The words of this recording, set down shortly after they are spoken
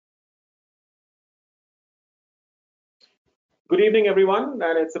Good evening, everyone,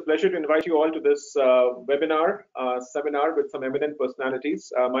 and it's a pleasure to invite you all to this seminar with some eminent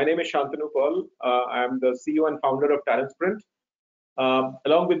personalities. My name is Shantanu Paul. I am the CEO and founder of Talent Sprint.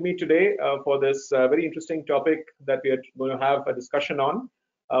 Along with me today for this very interesting topic that we are going to have a discussion on,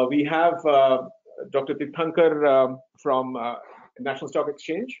 we have Dr. Tirthankar from National Stock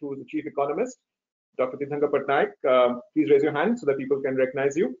Exchange, who is the Chief Economist. Dr. Tirthankar Patnaik, please raise your hand so that people can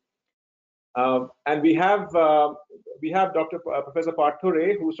recognize you. And we have Professor Partho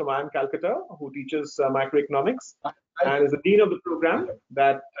Ray, who's from IIM Calcutta, who teaches macroeconomics and is the dean of the program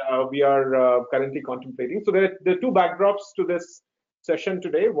that we are currently contemplating. So there are two backdrops to this session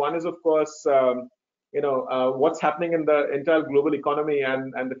today. One is, of course, what's happening in the entire global economy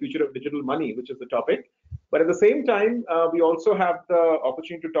and the future of digital money, which is the topic. But at the same time, we also have the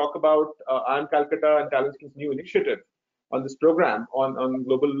opportunity to talk about IIM Calcutta and Talent Sprint's new initiative on this program on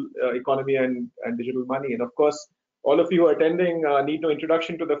global economy and digital money. And of course, all of you who are attending need no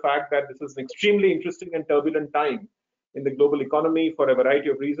introduction to the fact that this is an extremely interesting and turbulent time in the global economy for a variety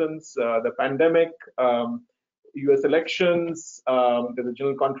of reasons. The pandemic, US elections, there's a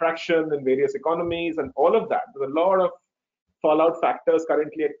general contraction in various economies and all of that. There's a lot of fallout factors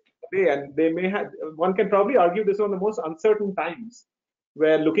currently at play, and one can probably argue this is one of the most uncertain times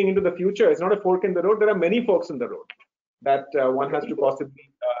where looking into the future is not a fork in the road. There are many forks in the road that one has to possibly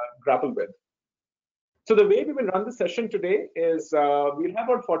grapple with. So the way we will run the session today is we'll have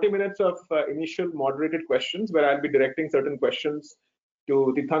about 40 minutes of initial moderated questions where I'll be directing certain questions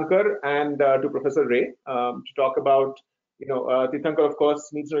to Tirthankar and to Professor Ray to talk about, Tirthankar, of course,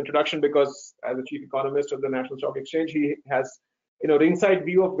 needs no introduction because as the Chief Economist of the National Stock Exchange, he has, ringside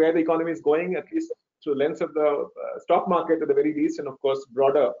view of where the economy is going, at least through the lens of the stock market at the very least, and of course,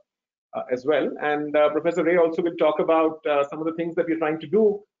 broader as well. And Professor Ray also will talk about some of the things that we're trying to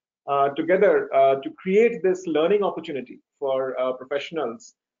do together to create this learning opportunity for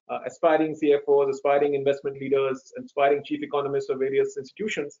professionals, aspiring CFOs, aspiring investment leaders, aspiring chief economists of various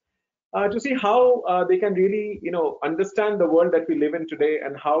institutions, to see how they can really, understand the world that we live in today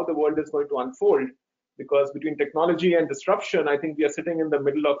and how the world is going to unfold. Because between technology and disruption, I think we are sitting in the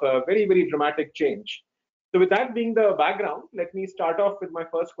middle of a very, very dramatic change. So with that being the background, let me start off with my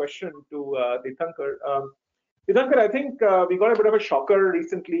first question to Tirthankar. Tirthankar, I think we got a bit of a shocker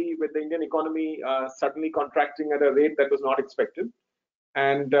recently with the Indian economy suddenly contracting at a rate that was not expected.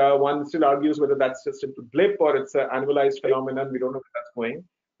 And one still argues whether that's just a blip or it's an annualized phenomenon. We don't know where that's going.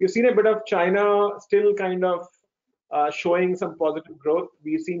 We've seen a bit of China still kind of showing some positive growth.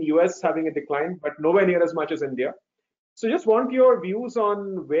 We've seen US having a decline, but nowhere near as much as India. So just want your views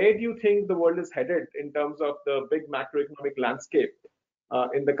on where do you think the world is headed in terms of the big macroeconomic landscape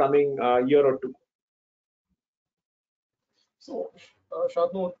in the coming year or two? So,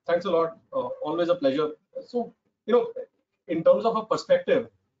 Shantanu, thanks a lot. Always a pleasure. So, in terms of a perspective,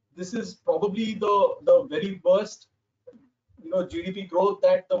 this is probably the very worst, GDP growth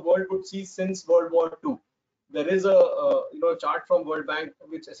that the world would see since World War II. There is a chart from World Bank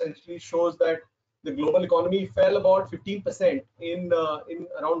which essentially shows that the global economy fell about 15% in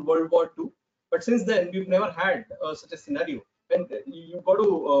around World War II. But since then, we've never had such a scenario. And you've got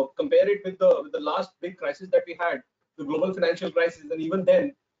to compare it with the last big crisis that we had, the global financial crisis. And even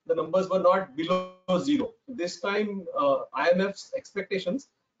then, the numbers were not below zero. This time, IMF's expectations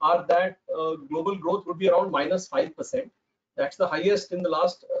are that global growth would be around -5%. That's the highest in the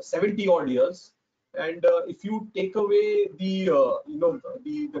last 70 odd years. And if you take away the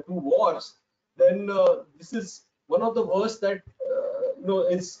two wars, then this is one of the worst that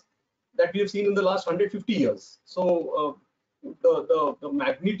that we have seen in the last 150 years. So the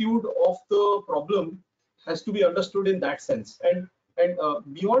magnitude of the problem has to be understood in that sense. And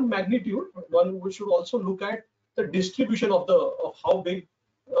beyond magnitude, one should also look at the distribution of how big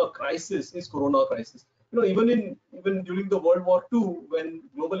a crisis is Corona crisis. Even during the World War II, when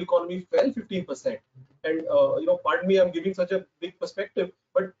global economy fell 15%, and pardon me, I'm giving such a big perspective,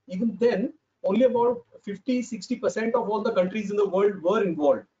 but even then, only about 50-60% of all the countries in the world were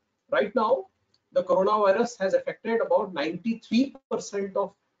involved. Right now, the coronavirus has affected about 93%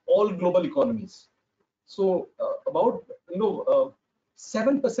 of all global economies. So about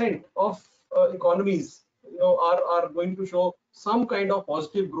 7% of economies are going to show some kind of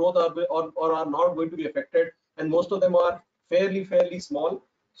positive growth or are not going to be affected, and most of them are fairly small.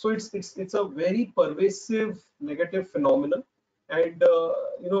 So it's a very pervasive negative phenomenon, and the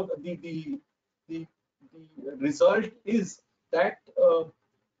result is that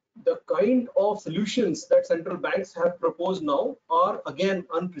the kind of solutions that central banks have proposed now are again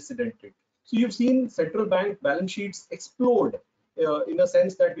unprecedented. So you've seen central bank balance sheets explode in a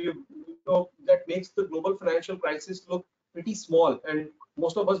sense that that makes the global financial crisis look pretty small, and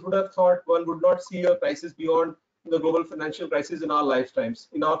most of us would have thought one would not see a crisis beyond the global financial crisis in our lifetimes,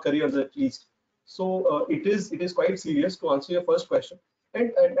 in our careers at least. So it is quite serious, to answer your first question.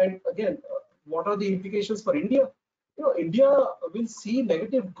 And again, what are the implications for India? India will see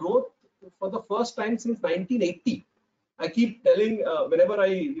negative growth for the first time since 1980. I keep telling whenever I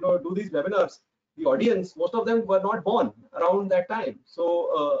do these webinars, the audience, most of them were not born around that time.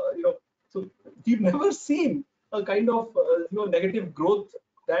 So we've never seen a kind of negative growth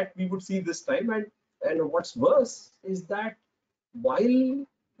that we would see this time. And what's worse is that while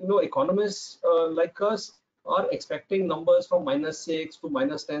economists like us are expecting numbers from -6 to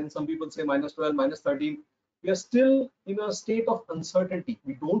 -10, some people say -12, -13, we are still in a state of uncertainty.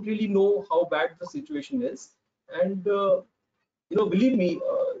 We don't really know how bad the situation is. And believe me,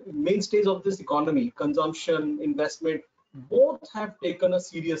 mainstays of this economy, consumption, investment, both have taken a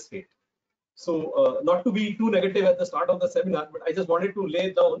serious hit. So not to be too negative at the start of the seminar, but I just wanted to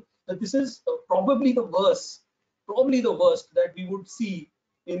lay down that this is probably the worst that we would see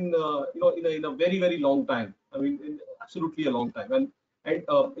in in a very, very long time. I mean, in absolutely a long time. And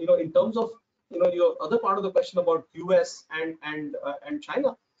in terms of your other part of the question about US and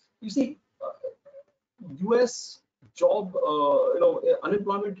China, you see, US job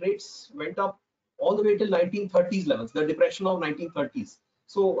unemployment rates went up all the way till 1930s levels, the depression of 1930s.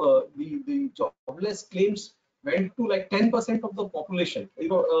 So the jobless claims went to like 10% of the population.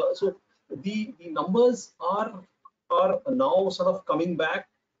 So the numbers are now sort of coming back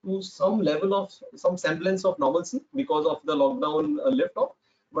to some level of some semblance of normalcy because of the lockdown lift off.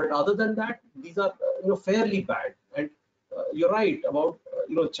 But other than that, these are fairly bad. And you're right about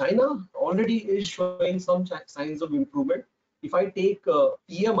China already is showing some signs of improvement. If I take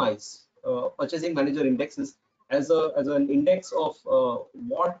PMIs, purchasing manager indexes, as an index of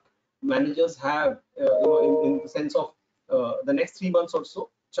what managers have in the sense of the next 3 months or so,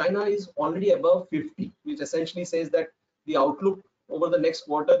 China is already above 50, which essentially says that the outlook over the next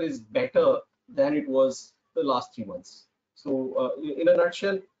quarter is better than it was the last 3 months. So in a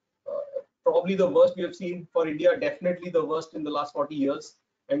nutshell, probably the worst we have seen for India, definitely the worst in the last 40 years.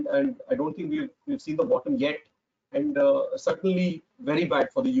 And I don't think we've seen the bottom yet. And certainly very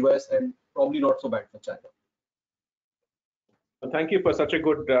bad for the US and probably not so bad for China. Thank you for such a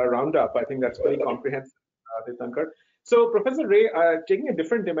good roundup. I think that's very comprehensive, Tirthankar. So, Professor Ray, taking a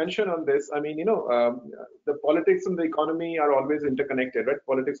different dimension on this, I mean, the politics and the economy are always interconnected, right?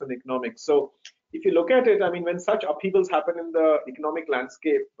 Politics and economics. So, if you look at it, I mean, when such upheavals happen in the economic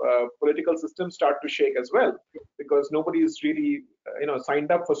landscape, political systems start to shake as well, because nobody is really,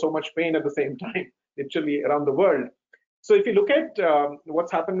 signed up for so much pain at the same time, literally around the world. So if you look at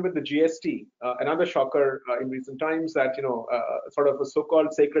what's happened with the GST, another shocker in recent times, that sort of a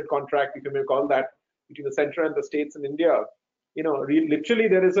so-called sacred contract, if you may call that, between the center and the states in India, literally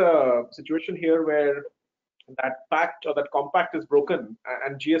there is a situation here where that pact or that compact is broken,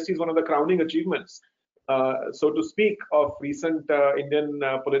 and GST is one of the crowning achievements, so to speak, of recent Indian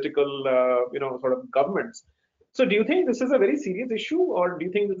political, sort of governments. So do you think this is a very serious issue, or do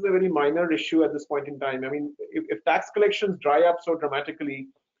you think this is a very minor issue at this point in time? I mean, if tax collections dry up so dramatically,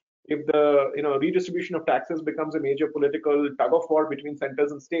 if the redistribution of taxes becomes a major political tug of war between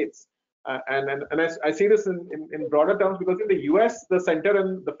centers and states, and I see this in broader terms, because in the US, the center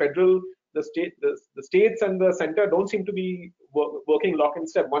and the federal, the states and the center don't seem to be working lock in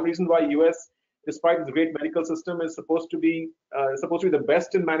step. One reason why US, despite its great medical system, is supposed to be the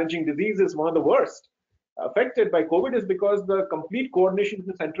best in managing disease, is one of the worst affected by COVID, is because the complete coordination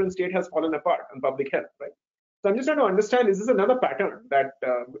between the center and state has fallen apart on public health, right? So I'm just trying to understand, is this another pattern that,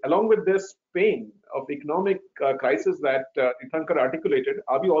 along with this pain of economic crisis that Tirthankar articulated,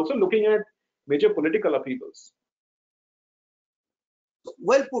 are we also looking at major political upheavals?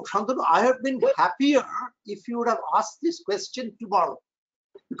 Well put, Shantanu. I have been happier if you would have asked this question tomorrow,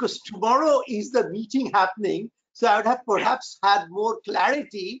 because tomorrow is the meeting happening. So I would have perhaps had more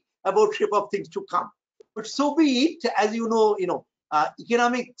clarity about shape of things to come. But so be it. As you know,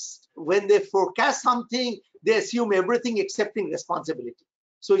 economics, when they forecast something, they assume everything excepting responsibility.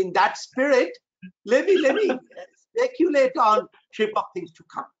 So in that spirit, let me speculate on shape of things to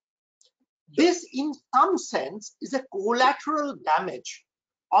come. This, in some sense, is a collateral damage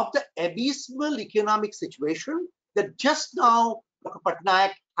of the abysmal economic situation that just now Dr.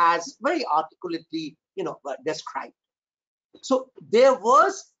 Patnaik has very articulately, described. So there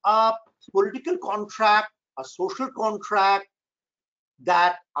was a political contract, a social contract,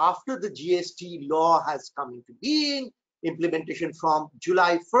 that after the GST law has come into being, implementation from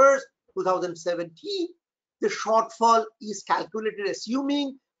July 1st, 2017, the shortfall is calculated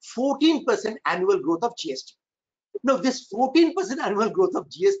assuming 14% annual growth of GST. Now, this 14% annual growth of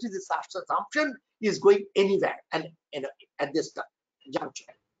GST, this assumption is going anywhere and at this juncture.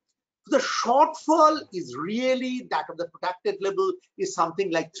 The shortfall is really that of the protected level is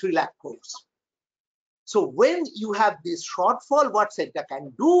something like 3 lakh crores. So when you have this shortfall, what center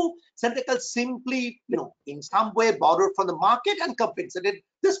can do? Center can simply, in some way borrow from the market and compensate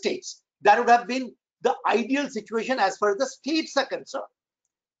the states. That would have been the ideal situation as far as the states are concerned.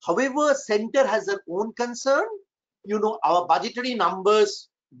 However, center has their own concern. Our budgetary numbers,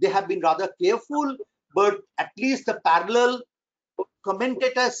 they have been rather careful, but at least the parallel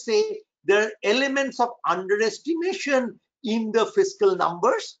commentators say there are elements of underestimation in the fiscal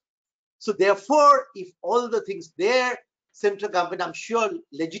numbers. So therefore, if all the things there, central government, I'm sure,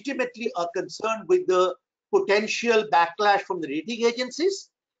 legitimately are concerned with the potential backlash from the rating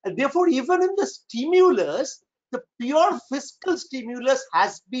agencies. And therefore, even in the stimulus, the pure fiscal stimulus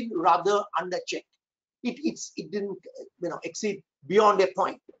has been rather under check. It didn't exceed beyond a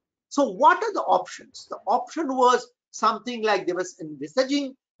point. So what are the options? The option was something like they was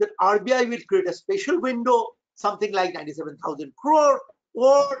envisaging that RBI will create a special window, something like 97,000 crore,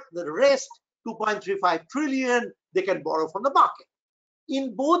 or the rest, 2.35 trillion, they can borrow from the market.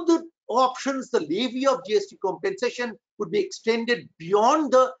 In both the options, the levy of GST compensation would be extended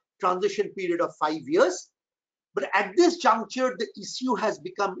beyond the transition period of 5 years. But at this juncture, the issue has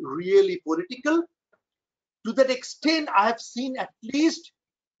become really political. To that extent, I have seen at least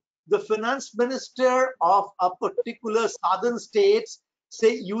the finance minister of a particular southern states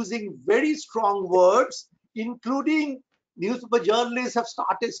say, using very strong words, including newspaper journalists have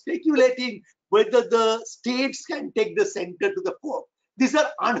started speculating whether the states can take the center to the fore. These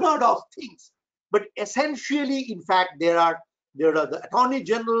are unheard of things. But essentially, in fact, there are the Attorney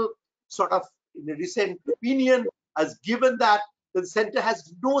General sort of in a recent opinion has given that the center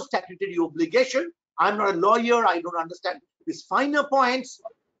has no statutory obligation. I'm not a lawyer, I don't understand these finer points,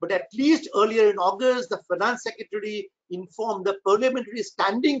 but at least earlier in August, the Finance Secretary informed the Parliamentary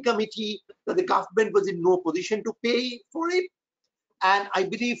Standing Committee that the government was in no position to pay for it. And I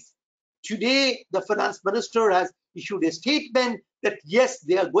believe today the Finance Minister has issued a statement that yes,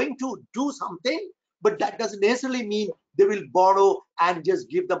 they are going to do something, but that doesn't necessarily mean they will borrow and just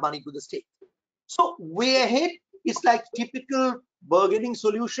give the money to the state. So way ahead, it's like typical bargaining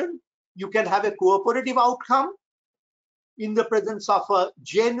solution. You can have a cooperative outcome in the presence of a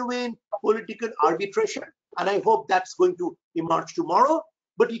genuine political arbitration. And I hope that's going to emerge tomorrow.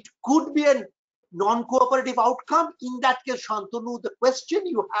 But it could be a non-cooperative outcome. In that case, Shantanu, the question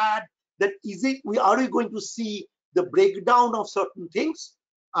you had that are we going to see the breakdown of certain things?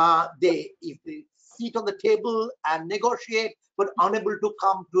 If they sit on the table and negotiate, but unable to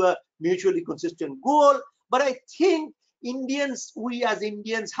come to a mutually consistent goal. But I think we as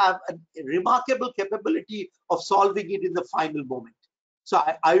Indians have a remarkable capability of solving it in the final moment. So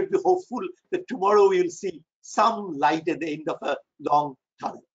I would be hopeful that tomorrow we will see some light at the end of a long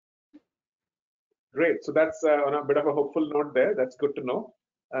tunnel. Great. So that's on a bit of a hopeful note there. That's good to know.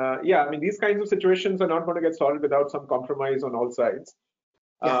 Yeah, I mean, these kinds of situations are not going to get solved without some compromise on all sides.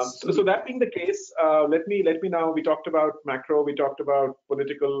 Yes. So that being the case, let me now, we talked about macro, we talked about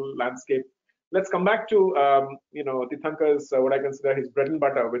political landscape. Let's come back to Tirthankar's what I consider his bread and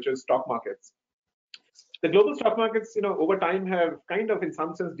butter, which is stock markets. The global stock markets, over time have kind of, in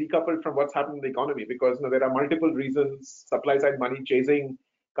some sense, decoupled from what's happened in the economy because there are multiple reasons: supply side money chasing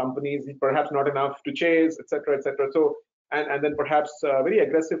companies, perhaps not enough to chase, etc., etc. So, and then perhaps very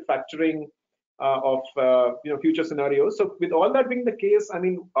aggressive factoring of future scenarios. So, with all that being the case, I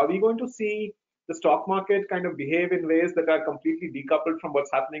mean, are we going to see the stock market kind of behave in ways that are completely decoupled from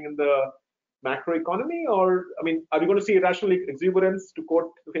what's happening in the macro economy? Or, I mean, are we going to see irrational exuberance, to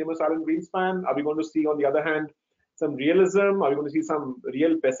quote the famous Alan Greenspan? Are we going to see, on the other hand, some realism? Are we going to see some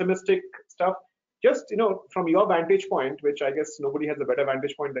real pessimistic stuff? Just, from your vantage point, which I guess nobody has a better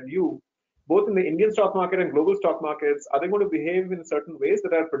vantage point than you, both in the Indian stock market and global stock markets, are they going to behave in certain ways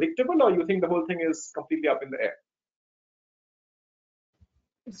that are predictable, or you think the whole thing is completely up in the air?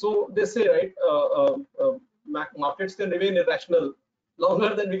 So they say, right, markets can remain irrational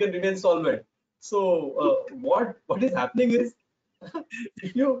longer than we can remain solvent. So what is happening is,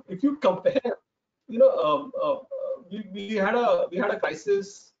 if you compare, we had a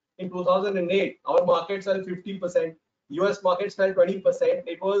crisis in 2008. Our markets fell 15%. US markets fell 20%.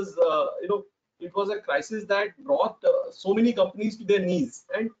 It was it was a crisis that brought so many companies to their knees.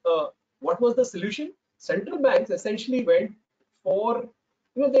 And what was the solution? Central banks essentially went for,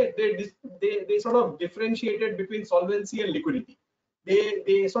 they sort of differentiated between solvency and liquidity.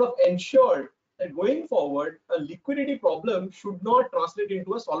 They sort of ensured that going forward, a liquidity problem should not translate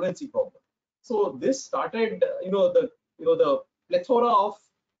into a solvency problem. So this started, the plethora of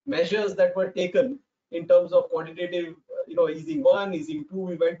measures that were taken in terms of quantitative, easing 1, easing 2,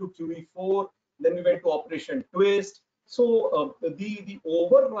 we went to QE4, then we went to Operation Twist. So the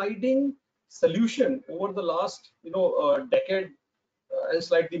overriding solution over the last, decade and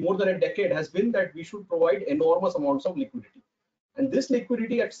slightly more than a decade has been that we should provide enormous amounts of liquidity. And this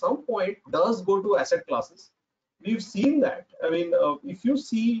liquidity at some point does go to asset classes. We've seen that. I mean, if you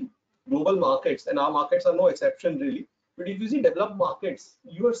see global markets, and our markets are no exception really, but if you see developed markets,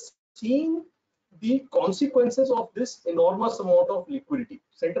 you are seeing the consequences of this enormous amount of liquidity.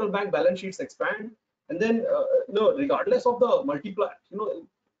 Central bank balance sheets expand, and then, regardless of the multiplier,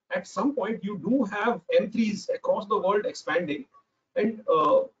 at some point you do have M3s across the world expanding, and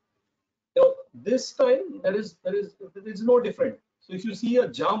this time there is no different. So if you see a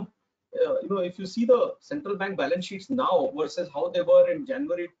jump, if you see the central bank balance sheets now versus how they were in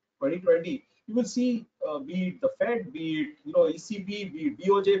January 2020, you will see, be it the Fed, be it ECB, be it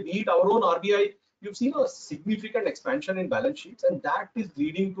BOJ, be it our own RBI, you've seen a significant expansion in balance sheets, and that is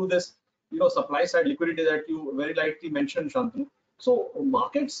leading to this supply side liquidity that you very rightly mentioned, Shantanu. So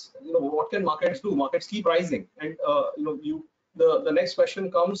markets, what can markets do? Markets keep rising, and the next question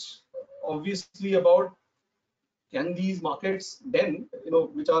comes obviously about, can these markets then,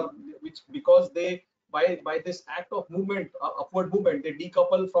 which because they by this act of movement, upward movement, they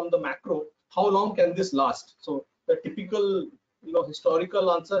decouple from the macro, how long can this last? So the typical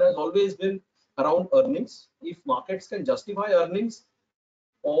historical answer has always been around earnings. If markets can justify earnings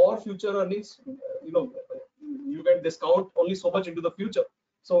or future earnings, you can discount only so much into the future.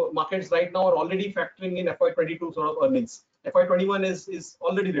 So markets right now are already factoring in FY22 sort of earnings. FY21 is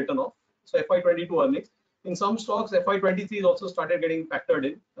already written off. So FY22 earnings. In some stocks, FY23 also started getting factored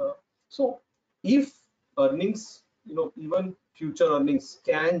in. So if earnings, even future earnings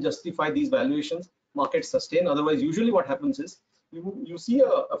can justify these valuations, markets sustain. Otherwise, usually what happens is you see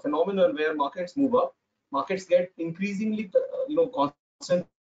a phenomenon where markets move up, markets get increasingly,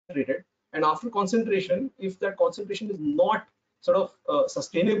 concentrated, and after concentration, if that concentration is not sort of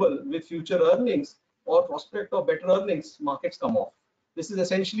sustainable with future earnings or prospect of better earnings, markets come off. This is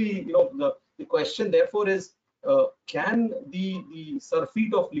essentially, the question therefore is, can the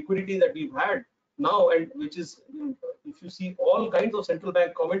surfeit of liquidity that we've had now, and which is, if you see all kinds of central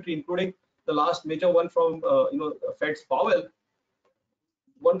bank commentary, including the last major one from Fed's Powell,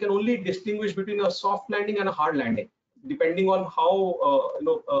 one can only distinguish between a soft landing and a hard landing, depending on how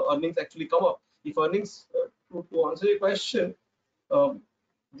earnings actually come up. If earnings, to answer your question,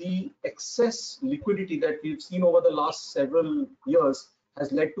 the excess liquidity that we've seen over the last several years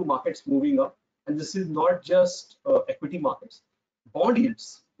has led to markets moving up, and this is not just equity markets. Bond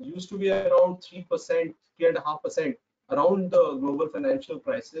yields used to be around 3%, 3.5% around the global financial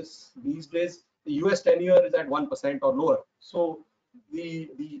crisis. These days, the US 10-year is at 1% or lower. So the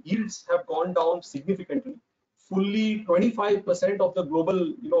yields have gone down significantly. Fully 25% of the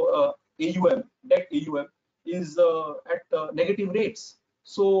global AUM, debt AUM, is at negative rates.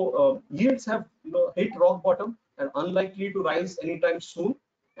 So yields have hit rock bottom and unlikely to rise anytime soon.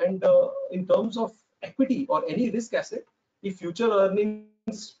 And in terms of equity or any risk asset, if future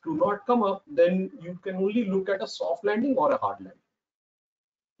earnings do not come up, then you can only look at a soft landing or a hard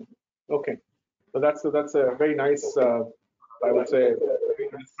landing. Okay, so that's a very nice, I would say, way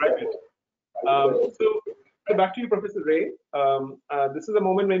to describe it. So back to you, Professor Ray. This is a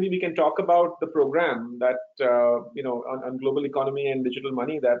moment maybe we can talk about the program that on global economy and digital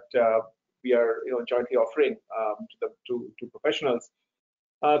money that we are jointly offering to professionals.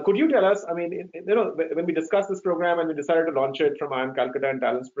 Could you tell us? I mean, when we discussed this program and we decided to launch it from IIM Calcutta and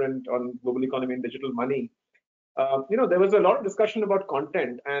Talent Sprint on global economy and digital money, there was a lot of discussion about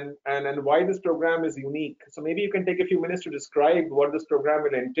content and why this program is unique. So maybe you can take a few minutes to describe what this program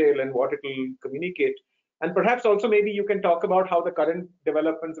will entail and what it will communicate. And perhaps also maybe you can talk about how the current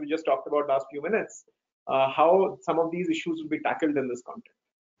developments we just talked about last few minutes, how some of these issues will be tackled in this content.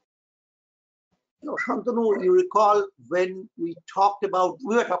 Shantanu, you recall when we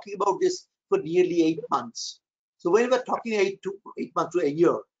were talking about this for nearly 8 months. So when we were talking 8 months to a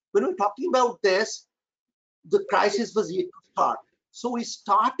year, when we were talking about this, the crisis was yet to start. So we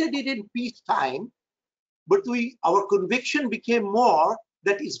started it in peacetime, but our conviction became more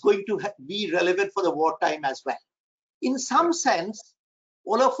that is going to be relevant for the wartime as well. In some sense,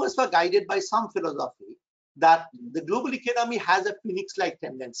 all of us were guided by some philosophy that the global economy has a phoenix-like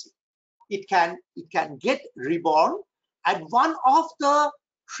tendency. It can get reborn, and one of the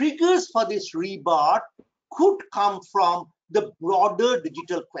triggers for this rebirth could come from the broader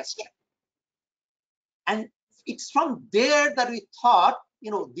digital question. And it's from there that we thought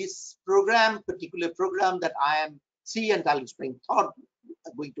this particular program that I am and Talent Spring thought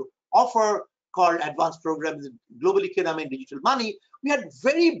going to offer, called Advanced Programs in Global Economy and Digital Money, we had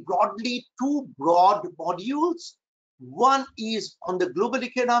very broadly two broad modules. One is on the global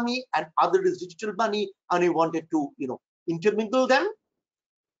economy and other is digital money, and we wanted to intermingle them.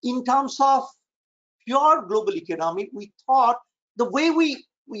 In terms of pure global economy, we thought the way we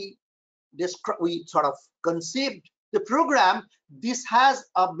sort of conceived the program, this has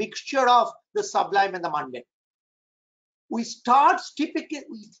a mixture of the sublime and the mundane. We tend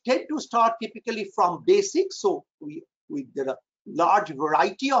to start typically from basics, so there are large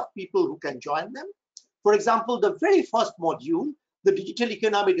variety of people who can join them. For example, the very first module, the digital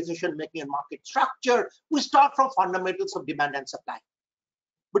economy, decision making and market structure, we start from fundamentals of demand and supply.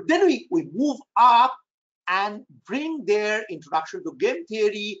 But then we move up and bring their introduction to game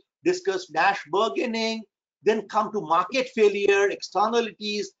theory, discuss Nash bargaining, then come to market failure,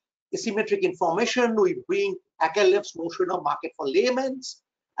 externalities, asymmetric information. We bring Akerlef's notion of market for laymen,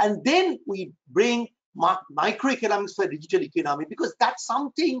 and then we bring microeconomics for digital economy, because that's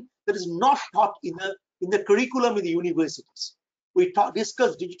something that is not taught in the curriculum in the universities. We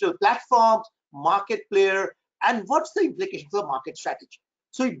discuss digital platforms, market player, and what's the implications of market strategy.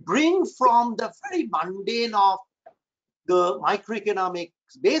 So we bring from the very mundane of the microeconomics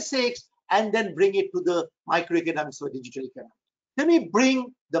basics and then bring it to the microeconomics for digital economy. Then we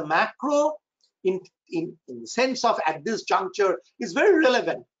bring the macro in the sense of, at this juncture, is very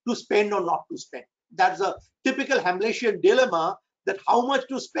relevant to spend or not to spend. That's a typical Hamletian dilemma, that how much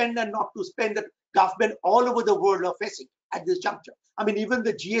to spend and not to spend, that government all over the world are facing at this juncture. I mean, even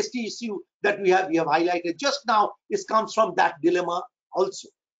the GST issue that we have highlighted just now, comes from that dilemma also.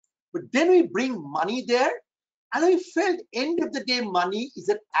 But then we bring money there, and we felt end of the day, money is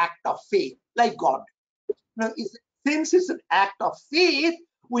an act of faith, like God. Now, since it's an act of faith,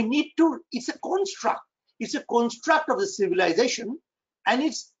 we need to, it's a construct. It's a construct of the civilization, and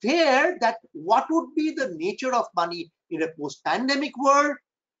it's there that what would be the nature of money in a post-pandemic world.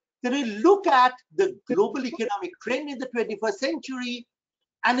 Then we look at the global economic trend in the 21st century,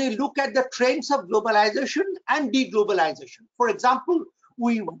 and we look at the trends of globalization and deglobalization. For example,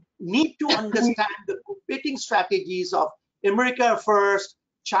 we need to understand the competing strategies of America First,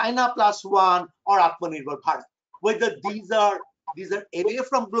 China Plus One, or Atmanirbhar Bharat. Whether these are away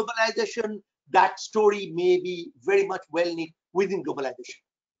from globalization, that story may be very much well knit within globalization.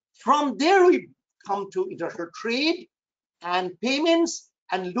 From there, we come to international trade and payments,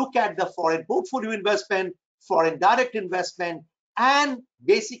 and look at the foreign portfolio investment, foreign direct investment, and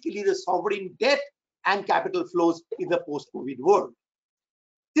basically the sovereign debt and capital flows in the post-COVID world.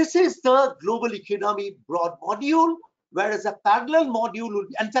 This is the global economy broad module, whereas a parallel module will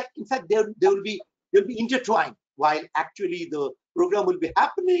be, in fact, they will be intertwined. While actually the program will be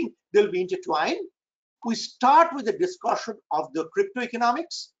happening, they'll be intertwined. We start with a discussion of the crypto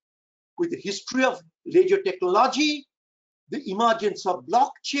economics, with the history of ledger technology, the emergence of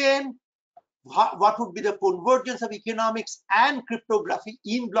blockchain, what would be the convergence of economics and cryptography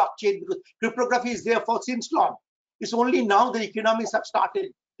in blockchain, because cryptography is there for since long. It's only now the economists have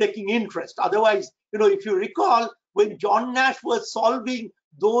started taking interest. Otherwise, if you recall, when John Nash was solving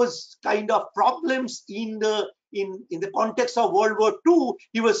those kind of problems in the context of World War II,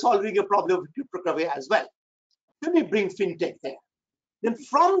 he was solving a problem with cryptography as well. Then we bring fintech there. Then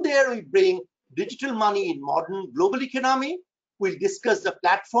from there, we bring digital money in modern global economy. We'll discuss the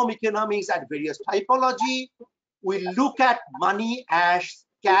platform economics and various typology. We'll look at money as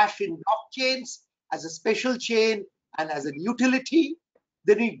cash in blockchains, as a special chain and as a utility.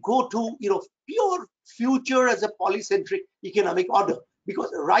 Then we go to pure future as a polycentric economic order.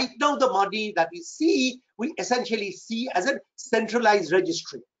 Because right now the money that we essentially see as a centralized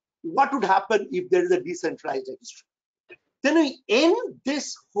registry. What would happen if there is a decentralized registry? Then we end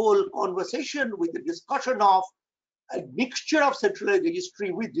this whole conversation with the discussion of a mixture of centralized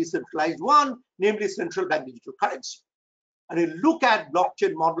registry with decentralized one, namely central bank digital currency. And we look at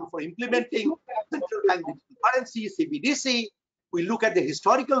blockchain model for implementing central bank digital currency, CBDC. We look at the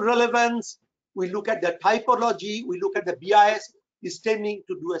historical relevance. We look at the typology. We look at the BIS is tending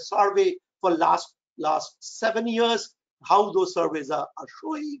to do a survey for last 7 years, how those surveys are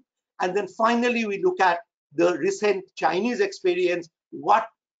showing. And then finally, we look at the recent Chinese experience, what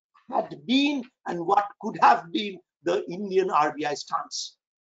had been and what could have been the Indian RBI stance.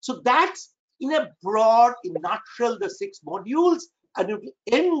 So that's in a nutshell, the 6 modules, and it will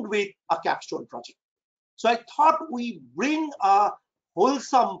end with a capstone project. So I thought we bring a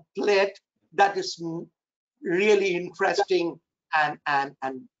wholesome plate that is really interesting and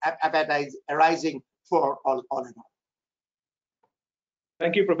appetizing for all in all.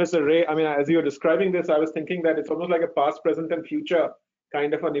 Thank you, Professor Ray. I mean, as you were describing this, I was thinking that it's almost like a past, present, and future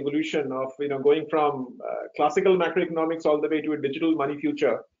kind of an evolution of, going from classical macroeconomics all the way to a digital money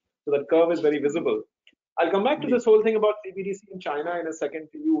future. So that curve is very visible. I'll come back to this whole thing about CBDC in China in a second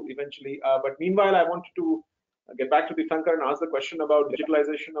to you eventually. But meanwhile, I wanted to get back to Tirthankar and ask the question about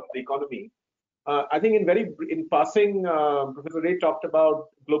digitalization of the economy. I think in passing, Professor Ray talked about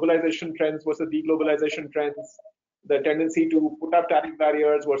globalization trends versus deglobalization trends, the tendency to put up tariff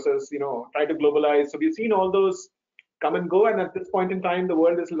barriers versus try to globalize. So we've seen all those come and go, and at this point in time, the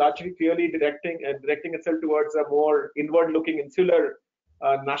world is largely clearly directing itself towards a more inward-looking, insular,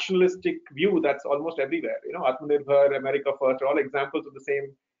 nationalistic view that's almost everywhere. Atmanirbhar, America First are all examples of the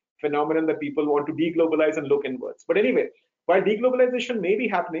same phenomenon that people want to deglobalize and look inwards. But anyway, while deglobalization may be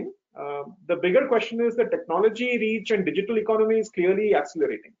happening, the bigger question is that technology reach and digital economy is clearly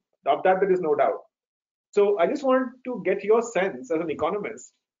accelerating. Of that, there is no doubt. So I just want to get your sense as an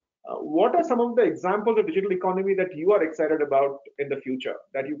economist. What are some of the examples of digital economy that you are excited about in the future,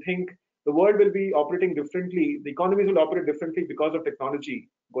 that you think the world will be operating differently, the economies will operate differently because of technology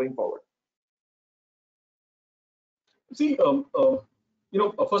going forward? See,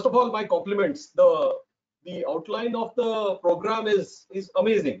 first of all, my compliments. The outline of the program is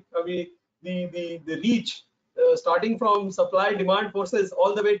amazing. I mean, the reach, starting from supply demand forces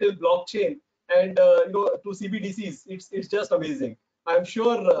all the way till blockchain and to CBDCs, it's just amazing. I'm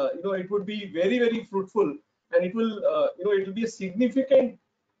sure it would be very, very fruitful, and it will it will be a significant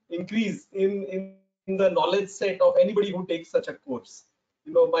increase in the knowledge set of anybody who takes such a course.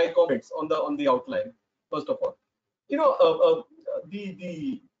 My comments on the outline, first of all.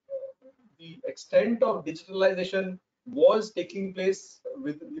 The extent of digitalization was taking place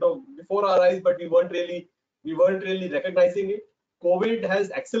with before our eyes, but we weren't really recognizing it. COVID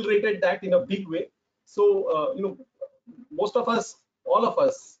has accelerated that in a big way. So most of us, all of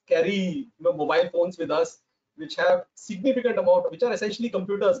us, carry mobile phones with us, which have significant amount, which are essentially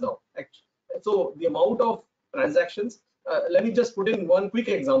computers now. Actually. So the amount of transactions. Let me just put in one quick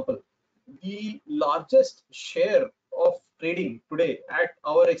example. The largest share of trading today at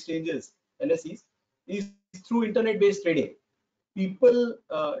our exchanges, NSEs, is through internet-based trading. People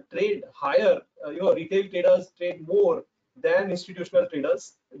trade higher, retail traders trade more than institutional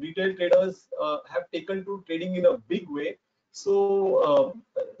traders. Retail traders have taken to trading in a big way. So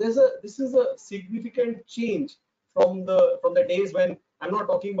this is a significant change from the days when, I'm not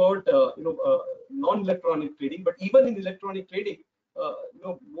talking about non-electronic trading, but even in electronic trading,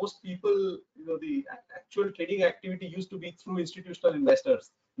 most people, the actual trading activity used to be through institutional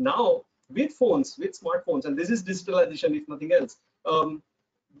investors. Now, with phones, with smartphones, and this is digitalization, if nothing else,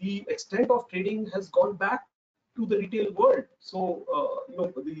 the extent of trading has gone back to the retail world. So,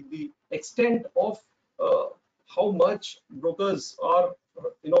 the extent of how much brokers are,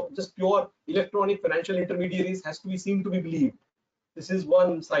 just pure electronic financial intermediaries has to be seen to be believed. This is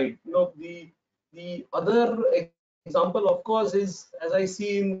one side. The other example, of course, is, as I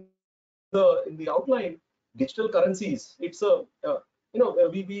see in the outline, digital currencies. It's a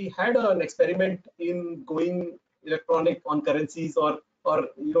we had an experiment in going electronic on currencies or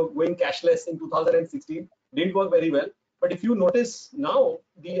going cashless in 2016. Didn't work very well. But if you notice now,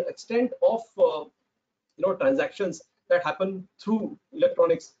 the extent of transactions that happen through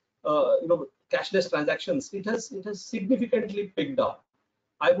electronics, cashless transactions, it has significantly picked up.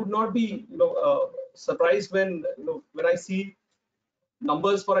 I would not be surprised when I see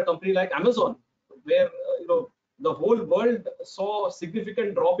numbers for a company like Amazon, where the whole world saw a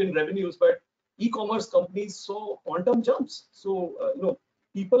significant drop in revenues, but e-commerce companies saw quantum jumps. So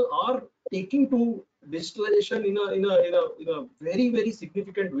people are taking to digitalization in a very, very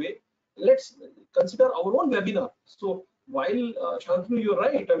significant way. Let's consider our own webinar. So while Shantanu, you're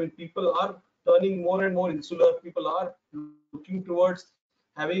right. I mean, people are turning more and more insular. People are looking towards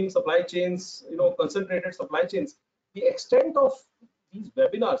having supply chains, concentrated supply chains. The extent of these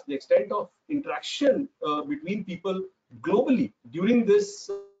webinars, the extent of interaction between people globally during this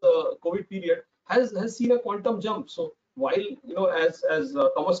COVID period has seen a quantum jump. So while as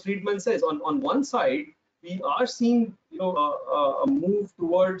Thomas Friedman says, on one side we are seeing a move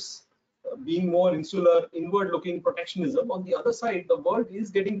towards being more insular, inward-looking protectionism. On the other side, the world is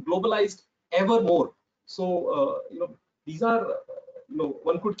getting globalized ever more. So these are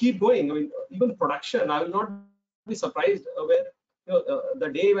one could keep going. I mean, even production. I will not be surprised where the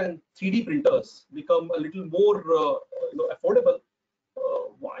day when 3D printers become a little more affordable.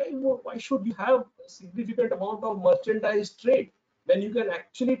 Why should you have a significant amount of merchandise trade when you can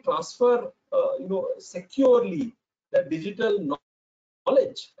actually transfer securely the digital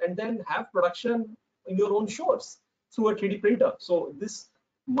knowledge and then have production in your own shores through a 3D printer? So this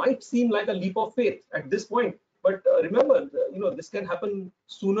might seem like a leap of faith at this point. But remember, this can happen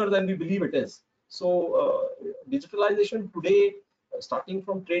sooner than we believe it is. So digitalization today, starting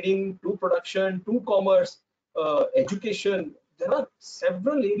from trading to production to commerce, education, there are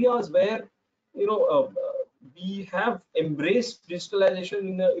several areas where we have embraced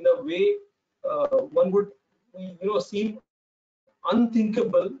digitalization in a way one would seem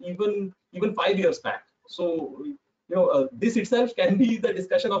unthinkable even 5 years back. So this itself can be the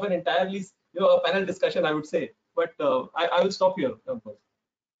discussion of an entirely a panel discussion, I would say. But I will stop here.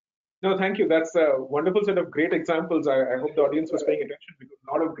 No, thank you. That's a wonderful set of great examples. I hope the audience was paying attention because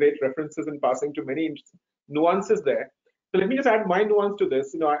a lot of great references and passing to many nuances there. So let me just add my nuance to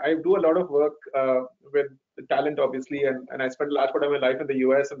this. I do a lot of work with the talent, obviously, and I spent a large part of my life in the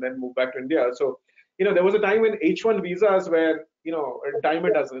US and then moved back to India. So, there was a time when H1 visas were, a dime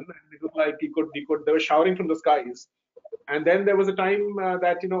a dozen, and it was like they were showering from the skies. And then there was a time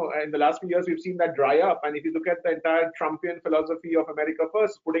that, in the last few years, we've seen that dry up. And if you look at the entire Trumpian philosophy of America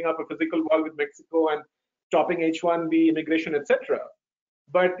first, putting up a physical wall with Mexico and stopping H1B immigration, etc.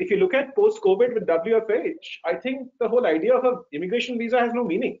 But if you look at post-COVID with WFH, I think the whole idea of an immigration visa has no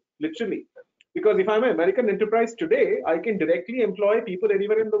meaning, literally. Because if I'm an American enterprise today, I can directly employ people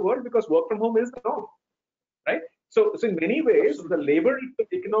anywhere in the world because work from home is the norm, right? So in many ways, the labor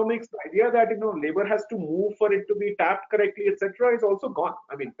economics, the idea that labor has to move for it to be tapped correctly, etc., is also gone.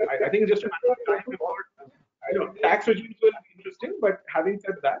 I mean, I think it's just a matter of time before tax regimes will be interesting. But having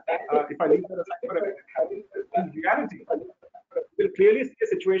said that, if I leave that aside for a minute, in reality, we'll clearly see a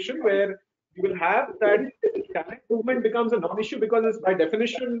situation where you will have that talent movement becomes a non-issue because it's by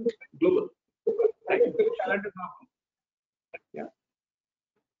definition global. Right? Talent is not. Yeah.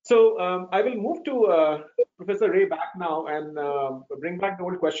 So I will move to Professor Ray back now and bring back the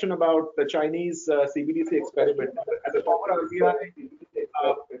old question about the Chinese CBDC experiment. As a former RBI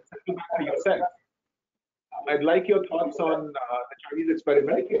central banker yourself, I'd like your thoughts on the Chinese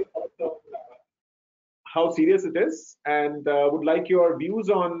experiment, how serious it is, and would like your views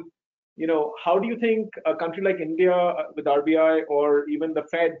on, how do you think a country like India with RBI or even the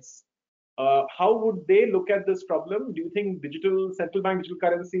Feds, how would they look at this problem? Do you think central bank digital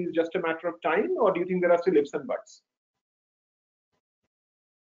currency is just a matter of time, or do you think there are still ifs and buts?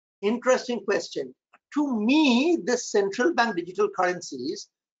 Interesting question. To me, the central bank digital currencies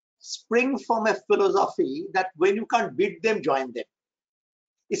spring from a philosophy that when you can't beat them, join them.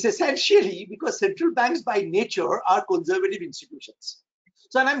 It's essentially because central banks by nature are conservative institutions.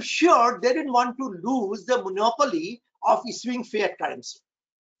 So, and I'm sure they didn't want to lose the monopoly of issuing fiat currency.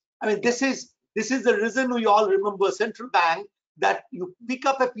 I mean, this is the reason we all remember central bank, that you pick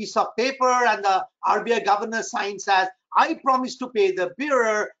up a piece of paper and the RBI governor signs as, I promise to pay the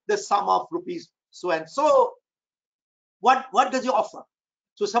bearer the sum of rupees so and so. What does he offer?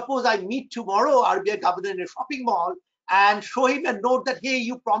 So suppose I meet tomorrow RBI governor in a shopping mall and show him a note that, hey,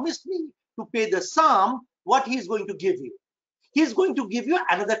 you promised me to pay the sum. What he's going to give you? He's going to give you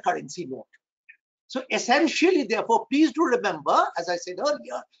another currency note. So essentially, therefore, please do remember, as I said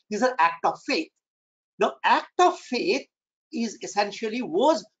earlier, these are act of faith. Now, act of faith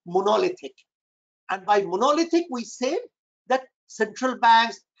was monolithic. And by monolithic, we said that central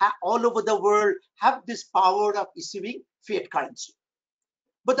banks all over the world have this power of issuing fiat currency.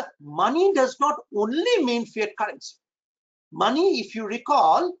 But the money does not only mean fiat currency. Money, if you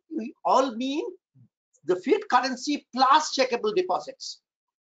recall, we all mean the fiat currency plus checkable deposits.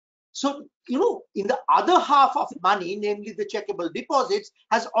 So, in the other half of money, namely the checkable deposits,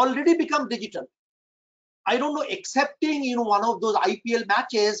 has already become digital. I don't know, excepting, one of those IPL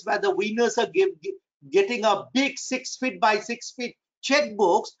matches where the winners are getting a big 6 feet by 6 feet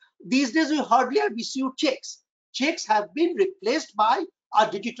checkbooks. These days, we hardly have issued checks. Checks have been replaced by a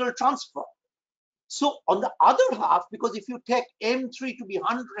digital transfer. So on the other half, because if you take M3 to be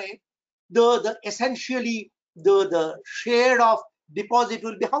 100, essentially the share of deposit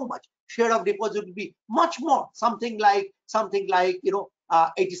will be how much? Share of deposit will be much more, something like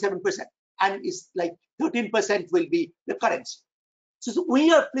 87%, and it's like 13% will be the currency. So we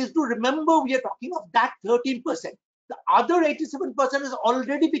are, pleased to remember, we are talking of that 13%. The other 87% has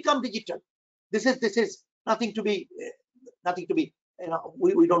already become digital. This is nothing to be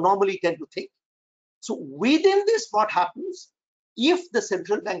we don't normally tend to think. So within this, what happens if the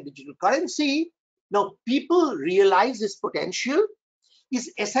central bank digital currency, now people realize this potential, is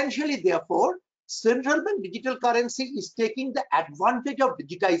essentially, therefore, central bank digital currency is taking the advantage of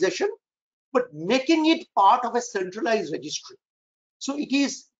digitization, but making it part of a centralized registry. So it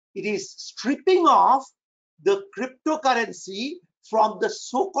is stripping off the cryptocurrency from the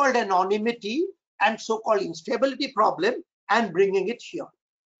so-called anonymity and so-called instability problem and bringing it here.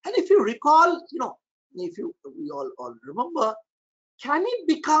 And if you recall, if we all remember, can it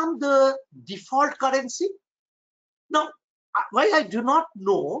become the default currency? Now, why I do not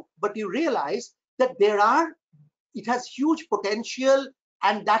know, but you realize that it has huge potential,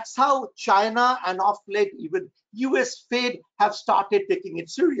 and that's how China and of late even US Fed have started taking it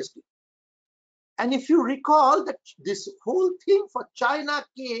seriously. And if you recall that this whole thing for China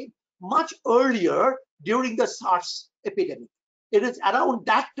came much earlier during the SARS epidemic. It is around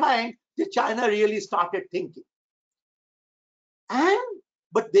that time that China really started thinking.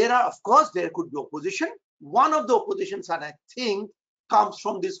 But of course, there could be opposition. One of the oppositions, and I think, comes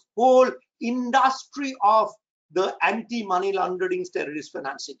from this whole industry of the anti-money laundering terrorist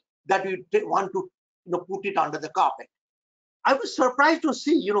financing that we want to put it under the carpet. I was surprised to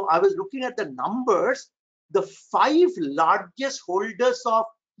see, I was looking at the numbers, the 5 largest holders of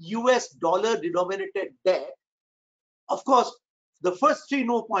US dollar denominated debt. Of course, the first 3,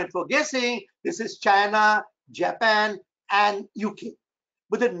 no point for guessing, this is China, Japan, and UK.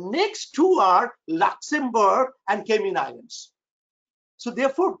 But the next 2 are Luxembourg and Cayman Islands. So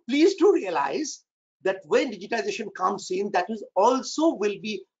therefore, please to realize that when digitization comes in, that is also will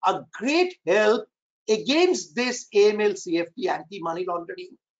be a great help against this AML, CFT, anti-money laundering.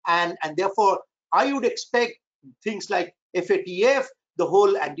 And therefore, I would expect things like FATF, the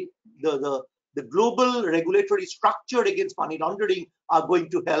whole the global regulatory structure against money laundering are going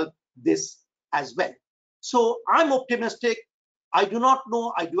to help this as well. So I'm optimistic. I do not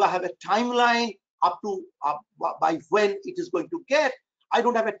know. I do have a timeline up to by when it is going to get. I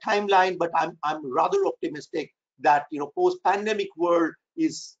don't have a timeline, but I'm rather optimistic that post-pandemic world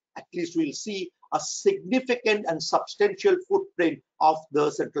is, at least we'll see a significant and substantial footprint of the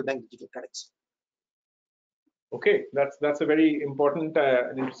central bank digital currency. Okay, that's a very important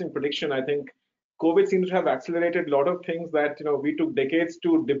and interesting prediction. I think COVID seems to have accelerated a lot of things that we took decades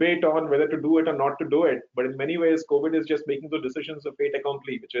to debate on whether to do it or not to do it. But in many ways, COVID is just making the decisions of fait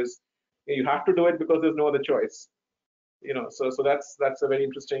accompli, which is you have to do it because there's no other choice. So that's a very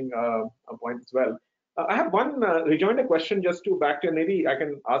interesting point as well. I have one rejoinder question just to back to, maybe I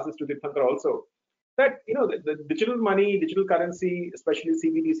can ask this to Tirthankar also. That the digital money, digital currency, especially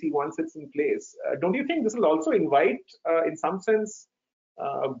CBDC, once it's in place, don't you think this will also invite, in some sense,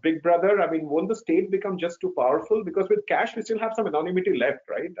 Big Brother? I mean, won't the state become just too powerful? Because with cash, we still have some anonymity left,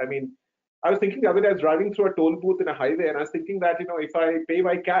 right? I mean, I was thinking the other day, I was driving through a toll booth in a highway, and I was thinking that if I pay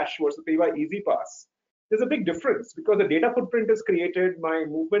by cash versus pay by Easy Pass, there's a big difference because the data footprint is created. My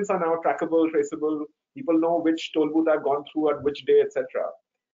movements are now trackable, traceable. People know which toll booth I've gone through at which day, etc.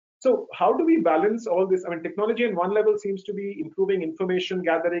 So how do we balance all this? I mean, technology on one level seems to be improving information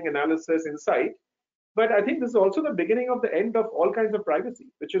gathering, analysis, insight. But I think this is also the beginning of the end of all kinds of privacy,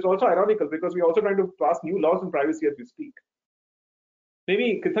 which is also ironical because we're also trying to pass new laws on privacy as we speak.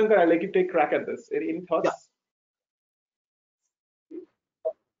 Maybe, Tirthankar, I'll let you take a crack at this. Any thoughts? Yeah.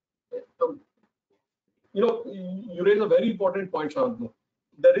 You raise a very important point, Shantanu.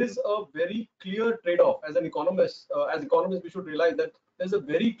 There is a very clear trade-off. As economists, we should realize that there's a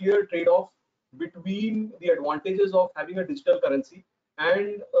very clear trade-off between the advantages of having a digital currency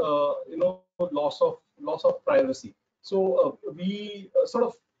and loss of privacy. So we sort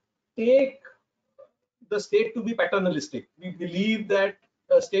of take the state to be paternalistic. We believe that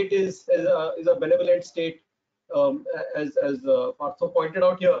a state is a benevolent state, as Partho pointed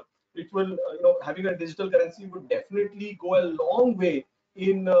out here. It will, having a digital currency would definitely go a long way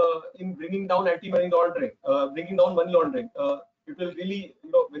in bringing down anti-money laundering, bringing down money laundering. It will really,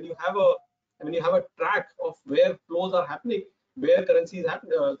 when you have a track of where flows are happening, where currency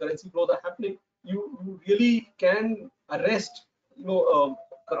flows are happening, you really can arrest,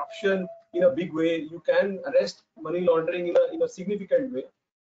 corruption in a big way. You can arrest money laundering in a significant way.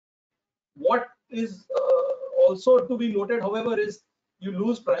 What is also to be noted, however, is you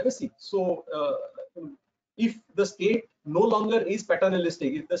lose privacy. So if the state no longer is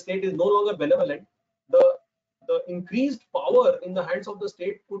paternalistic, if the state is no longer benevolent, the increased power in the hands of the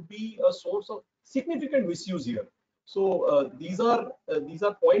state could be a source of significant misuse here. So these are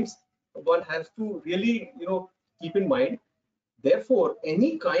points one has to really keep in mind. Therefore,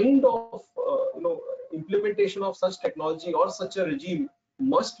 any kind of implementation of such technology or such a regime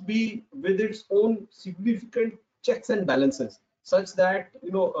must be with its own significant checks and balances, such that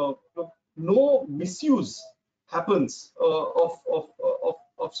no misuse happens of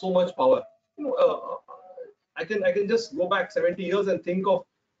so much power. I can just go back 70 years and think of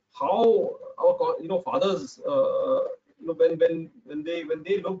how our fathers when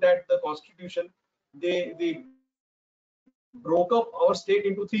they looked at the constitution, they broke up our state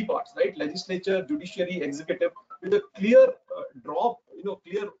into 3 parts, right? Legislature, judiciary, executive, with a clear drop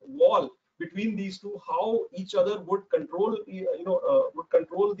clear wall between these two, how each other would control the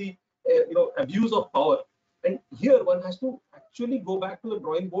abuse of power. And here one has to actually go back to the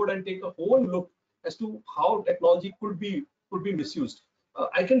drawing board and take a whole look as to how technology could be misused.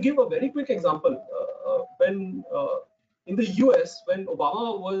 I can give a very quick example. When in the US, when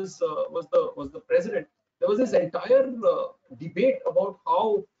Obama was the president, there was this entire debate about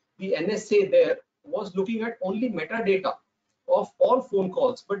how the NSA there was looking at only metadata of all phone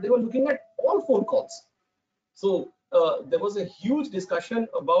calls, but they were looking at all phone calls. So there was a huge discussion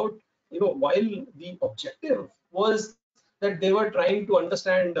about, while the objective was that they were trying to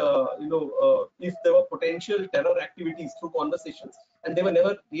understand, if there were potential terror activities through conversations, and they were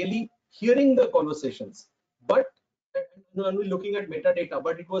never really hearing the conversations, but only looking at metadata.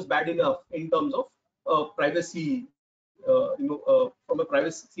 But it was bad enough in terms of privacy, from a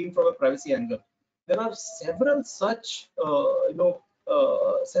privacy angle. There are several such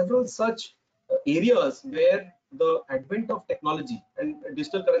areas where the advent of technology, and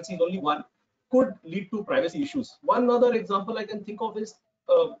digital currency is only one, could lead to privacy issues. One other example I can think of is,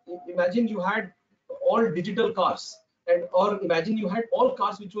 imagine you had all digital cars, or imagine you had all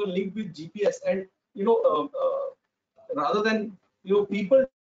cars which were linked with GPS, and rather than people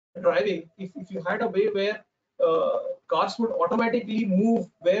driving, if you had a way where cars would automatically move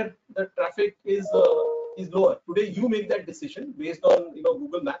where the traffic is lower. Today you make that decision based on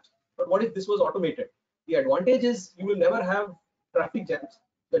Google Maps, but what if this was automated? The advantage is you will never have traffic jams.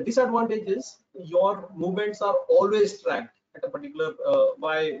 The disadvantage is your movements are always tracked at a particular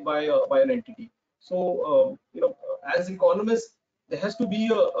by an entity. So as economists, there has to be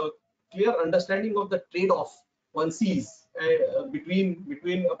a clear understanding of the trade-off one sees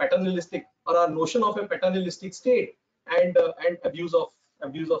between a paternalistic, or our notion of a paternalistic state, and abuse of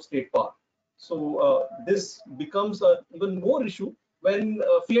state power. So this becomes an even more issue when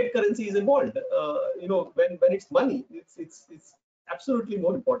fiat currency is involved. When it's money, it's absolutely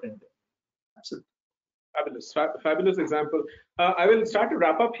more important. Absolutely. Fabulous example. I will start to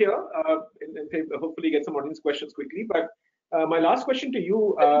wrap up here and hopefully get some audience questions quickly. But my last question to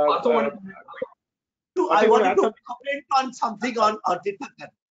you. I wanted to comment on something on Titakan.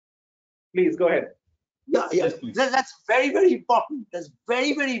 Please go ahead. Yeah. Yes, that's very important. That's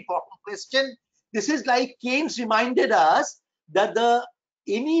very important question. This is like Keynes reminded us that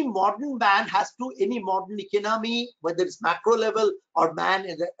any modern man any modern economy, whether it's macro level or man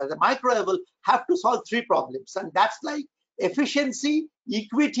at the micro level, have to solve three problems, and that's like efficiency,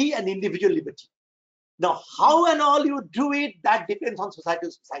 equity, and individual liberty. Now, how and all you do it, that depends on society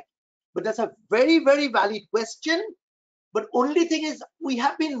to society. But that's a very valid question. But only thing is, we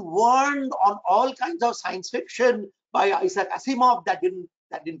have been warned on all kinds of science fiction by Isaac Asimov that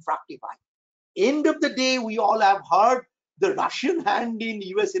didn't fructify. End of the day, we all have heard the Russian hand in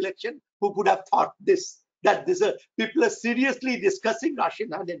US election. Who could have thought this? That people are seriously discussing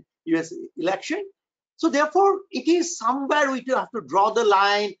Russian hand in US election. So therefore, it is somewhere we have to draw the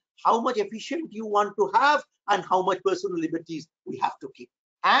line. How much efficient you want to have, and how much personal liberties we have to keep.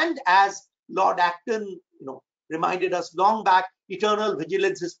 And as Lord Acton, reminded us long back, eternal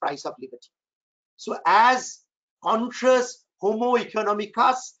vigilance is price of liberty. So as conscious Homo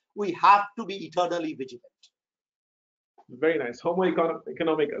economicus, we have to be eternally vigilant. Very nice. Homo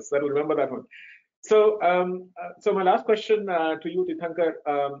economicus. That will remember that one. So, so my last question to you, Tirthankar,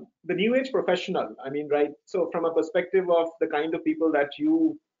 the new age professional. I mean, right? So, from a perspective of the kind of people that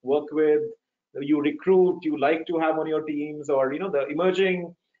you work with, you recruit, you like to have on your teams, or the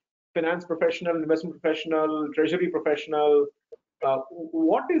emerging finance professional, investment professional, treasury professional.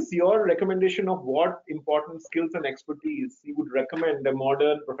 What is your recommendation of what important skills and expertise you would recommend a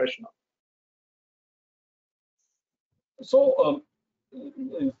modern professional? So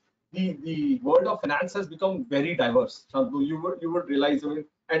the world of finance has become very diverse. Shantanu, you would realize,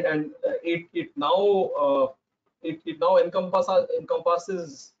 and it now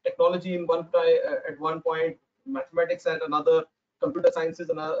encompasses technology at one point, mathematics at another, computer sciences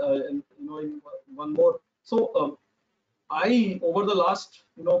in one more. So I, over the last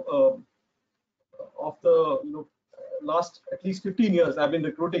last at least 15 years, I've been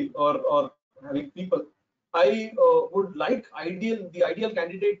recruiting or having people. I would like the ideal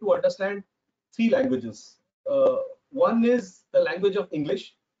candidate to understand three languages. One is the language of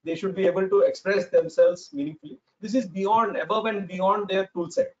English. They should be able to express themselves meaningfully. This is above and beyond their tool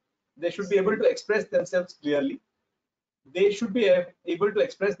set. They should be able to express themselves clearly. They should be able to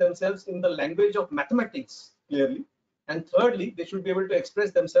express themselves in the language of mathematics clearly. And thirdly, they should be able to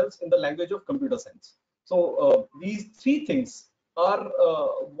express themselves in the language of computer science. So these three things are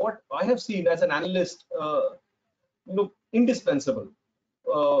what I have seen as an analyst, indispensable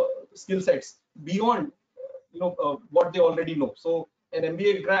skill sets beyond what they already know. So an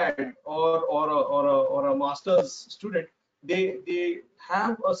MBA grad or a master's student, they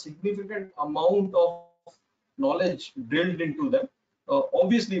have a significant amount of knowledge drilled into them.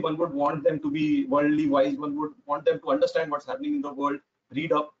 Obviously, one would want them to be worldly wise. One would want them to understand what's happening in the world,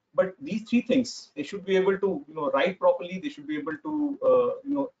 read up. But these three things, they should be able to write properly. They should be able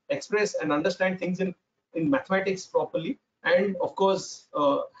to express and understand things in mathematics properly, and of course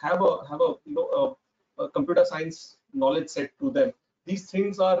have a computer science knowledge set to them. These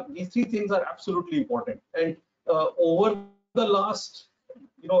three things are absolutely important. And over the last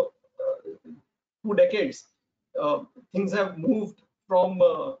 2 decades, things have moved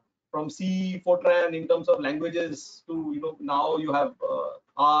from C, Fortran in terms of languages to now you have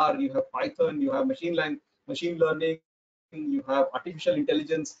R, you have Python, you have machine learning, you have artificial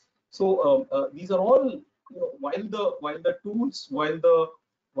intelligence. So these are all while the tools, while the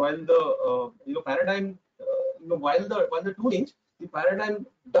paradigm, while the tool change, the paradigm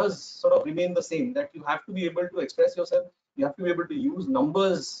does sort of remain the same. That you have to be able to express yourself, you have to be able to use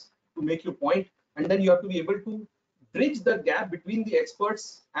numbers to make your point, and then you have to be able to bridge the gap between the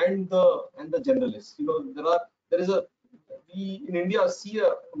experts and the generalists. We in India see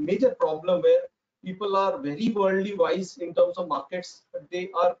a major problem where people are very worldly wise in terms of markets, but they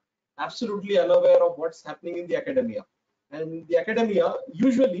are absolutely unaware of what's happening in the academia. And the academia,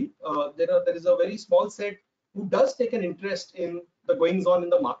 usually there is a very small set who does take an interest in the goings on in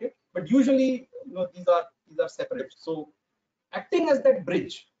the market, but usually these are separate. So acting as that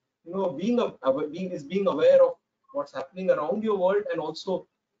bridge, being aware of what's happening around your world, and also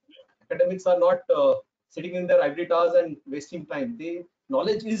academics are not sitting in their ivory towers and wasting time.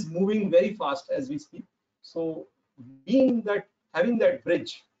 Knowledge is moving very fast as we speak. So having that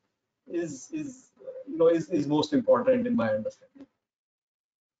bridge is most important in my understanding.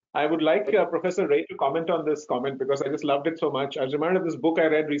 I would like Professor Ray to comment on this comment because I just loved it so much. I was reminded of this book I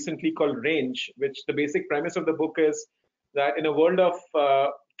read recently called Range, which the basic premise of the book is that in a world of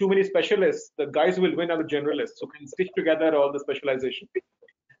too many specialists, the guys who will win are the generalists who can stitch together all the specialization.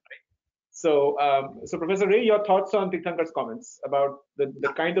 So, so Professor Ray, your thoughts on Tirthankar's comments about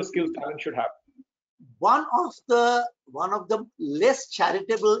the kind of skills talent should have? One of the less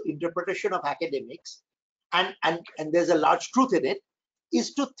charitable interpretation of academics, and there's a large truth in it,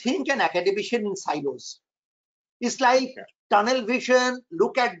 is to think an academician in silos. It's like tunnel vision,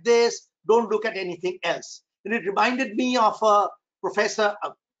 look at this, don't look at anything else. And it reminded me of a professor,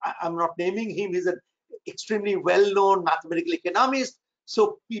 I'm not naming him, he's an extremely well-known mathematical economist.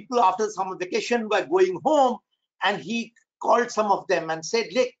 So people after summer vacation were going home, and he called some of them and said,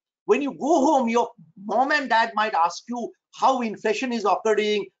 look, when you go home, your mom and dad might ask you how inflation is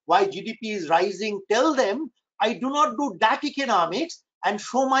occurring, why GDP is rising. Tell them I do not do that economics, and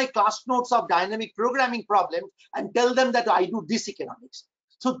show my class notes of dynamic programming problems and tell them that I do this economics.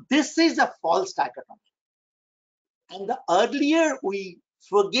 So this is a false dichotomy. And the earlier we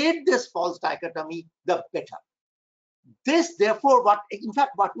forget this false dichotomy, the better. This, therefore, what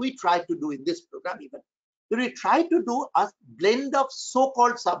we try to do in this program even, we try to do a blend of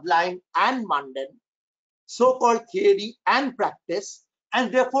so-called sublime and mundane, so-called theory and practice,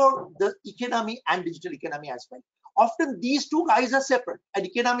 and therefore the economy and digital economy as well. Often these two guys are separate. An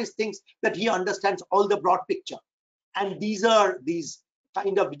economist thinks that he understands all the broad picture, and these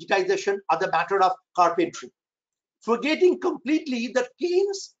kind of digitization are the matter of carpentry, forgetting completely that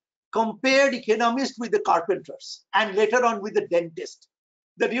Keynes compared economists with the carpenters and later on with the dentist.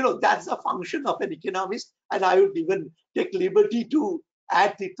 That that's a function of an economist, and I would even take liberty to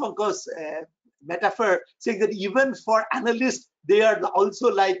add Tirthankar's metaphor, saying that even for analysts, they are also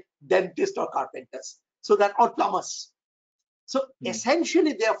like dentists or carpenters. So that, or plumbers. So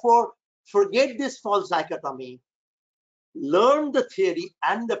essentially, therefore, forget this false dichotomy, learn the theory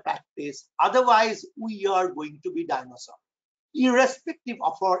and the practice. Otherwise, we are going to be dinosaurs, irrespective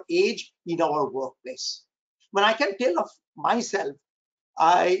of our age in our workplace. When I can tell of myself,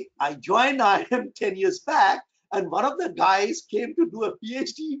 I joined IIM 10 years back, and one of the guys came to do a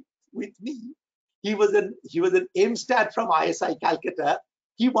PhD with me. He was an MStat from ISI Calcutta.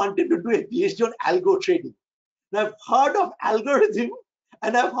 He wanted to do a PhD on algo trading. Now, I've heard of algorithm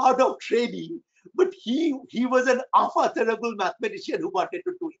and I've heard of trading, but he was an terrible mathematician who wanted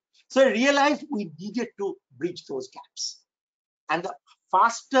to do it. So I realized we needed to bridge those gaps. And the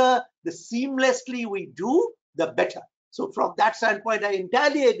faster, the seamlessly we do, the better. So from that standpoint, I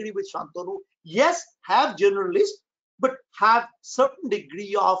entirely agree with Shantanu. Yes, have generalists, but have certain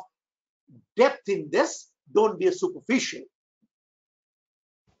degree of depth in this. Don't be a superficial.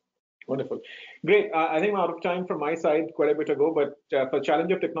 Wonderful. Great. I think I'm out of time from my side quite a bit ago, but for Challenge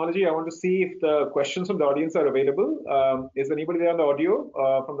of Technology, I want to see if the questions from the audience are available. Is anybody there on the audio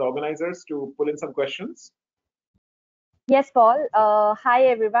from the organizers to pull in some questions? Yes, Paul. Hi,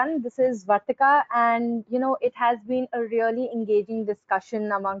 everyone. This is Vartika, and it has been a really engaging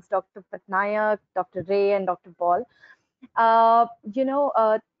discussion amongst Dr. Patnaik, Dr. Ray, and Dr. Paul.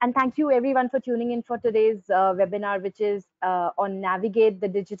 And thank you everyone for tuning in for today's webinar, which is on Navigate the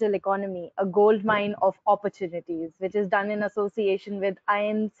Digital Economy, a gold mine of opportunities, which is done in association with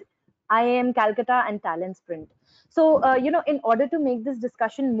IIM Calcutta and Talent Sprint. So, in order to make this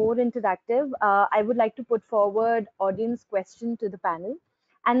discussion more interactive, I would like to put forward audience question to the panel.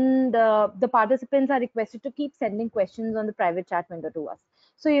 And the participants are requested to keep sending questions on the private chat window to us.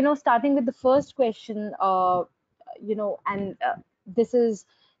 So, starting with the first question, this is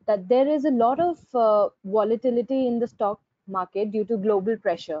that there is a lot of volatility in the stock market due to global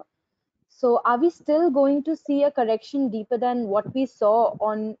pressure. So are we still going to see a correction deeper than what we saw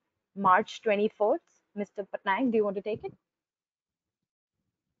on March 24th? Mr. Patnaik, do you want to take it?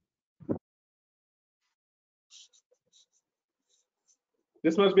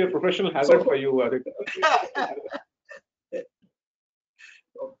 This must be a professional hazard for you.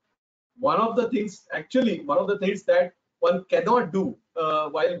 One of the things that one cannot do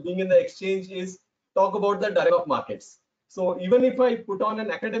while being in the exchange is talk about the direction of markets. So even if I put on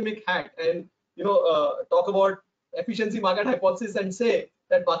an academic hat and talk about efficiency market hypothesis and say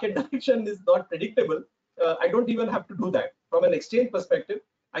that market direction is not predictable, I don't even have to do that. From an exchange perspective,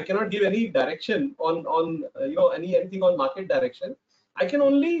 I cannot give any direction on anything on market direction. I can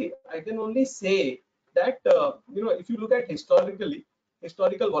only say that if you look at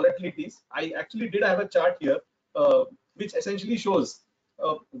historical volatilities, I actually did have a chart here which essentially shows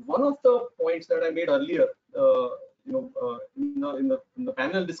one of the points that I made earlier in the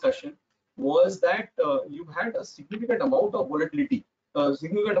panel discussion was that you had a significant amount of volatility, a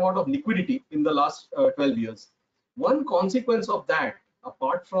significant amount of liquidity in the last 12 years. One consequence of that,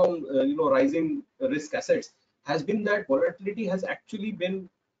 apart from rising risk assets, has been that volatility has actually been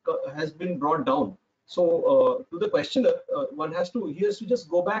brought down. So to the questioner, he has to just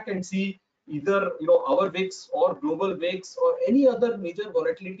go back and see either our VIX or global VIX or any other major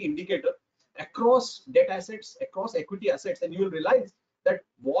volatility indicator across debt assets, across equity assets, and you will realize that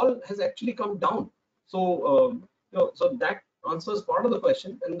vol has actually come down. So so that answers part of the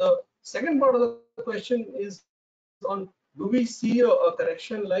question. And the second part of the question is on, do we see a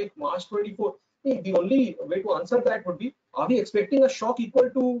correction like March 24? The only way to answer that would be, are we expecting a shock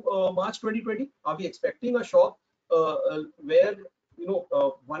equal to March 2020? Are we expecting a shock where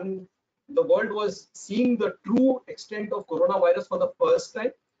the world was seeing the true extent of coronavirus for the first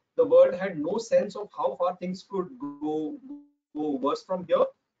time? The world had no sense of how far things could go worse from here.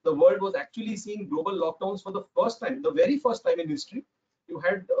 The world was actually seeing global lockdowns for the first time, the very first time in history. You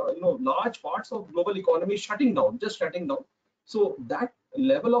had large parts of global economy shutting down, just shutting down. So that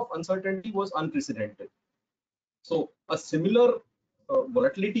level of uncertainty was unprecedented. So a similar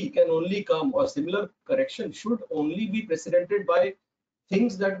volatility can only come, or similar correction should only be precedented by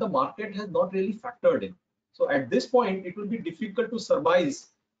things that the market has not really factored in. So at this point, it will be difficult to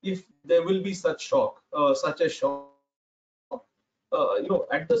surmise if there will be such a shock.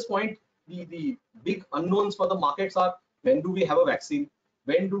 At this point, the big unknowns for the markets are, when do we have a vaccine?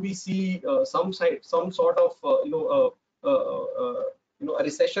 When do we see some sort of a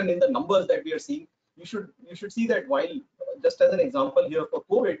recession in the numbers that we are seeing? You should see that while, just as an example here for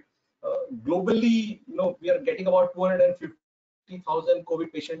COVID, globally, we are getting about 250,000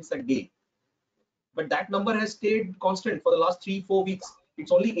 COVID patients a day, but that number has stayed constant for the last 3-4 weeks.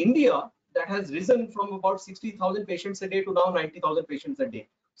 It's only India that has risen from about 60,000 patients a day to now 90,000 patients a day.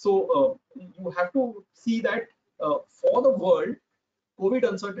 So you have to see that for the world, COVID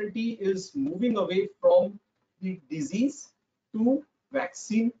uncertainty is moving away from the disease to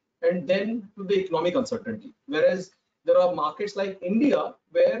vaccine and then to the economic uncertainty. Whereas there are markets like India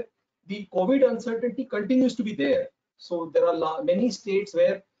where the COVID uncertainty continues to be there. So there are many states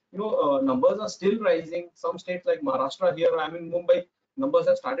where numbers are still rising. Some states like Maharashtra, here I'm in Mumbai, numbers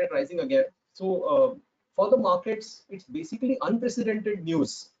have started rising again. So for the markets, it's basically unprecedented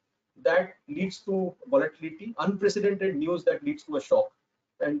news that leads to volatility, unprecedented news that leads to a shock,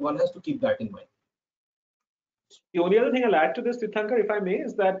 and one has to keep that in mind. The only other thing I'll add to this, Tirthankar, if I may,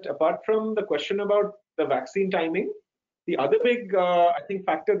 is that apart from the question about the vaccine timing, the other big, I think,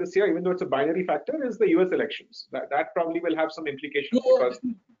 factor this year, even though it's a binary factor, is the US elections. That probably will have some implications. Because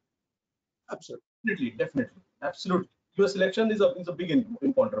Absolutely, definitely, absolutely. US election is a big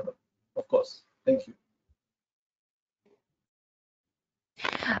imponderable, of course. Thank you.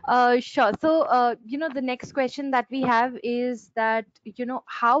 Sure. So, the next question that we have is that,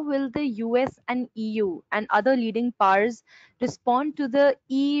 how will the US and EU and other leading powers respond to the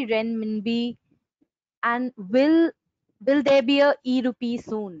e-renminbi, and will there be a e-rupee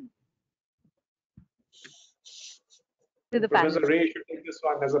soon? To the Professor panel. Ray should take this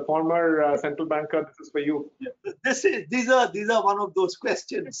one. As a former central banker, this is for you. These are one of those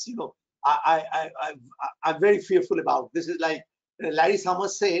questions, I'm very fearful about. This is like Larry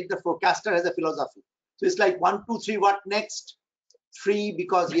Summers said, the forecaster has a philosophy. So it's like 1, 2, 3, what next? 3,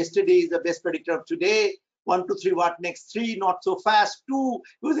 because yesterday is the best predictor of today. 1, 2, 3, what next? 3, not so fast. 2,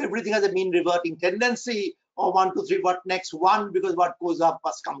 because everything has a mean reverting tendency. Or 1, 2, 3, what next? 1, because what goes up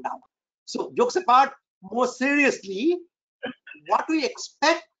must come down. So jokes apart, more seriously, what we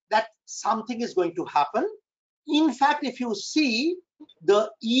expect that something is going to happen. In fact, if you see, the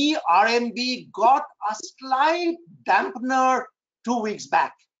ERMB got a slight dampener 2 weeks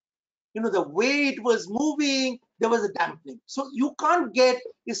back. The way it was moving, there was a dampening. So you can't get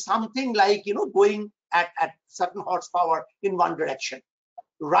is something like, going at certain horsepower in one direction.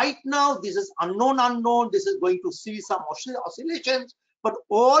 Right now, this is unknown. This is going to see some oscillations, but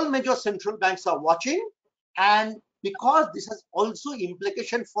all major central banks are watching. And because this has also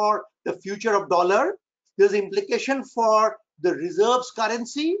implication for the future of dollar, there's implication for the reserves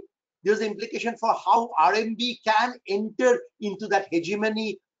currency, there's implication for how RMB can enter into that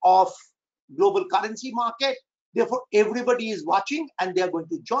hegemony of global currency market. Therefore, everybody is watching and they are going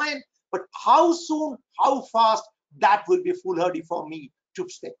to join. But how soon, how fast, that will be foolhardy for me to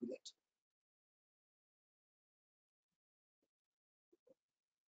speculate.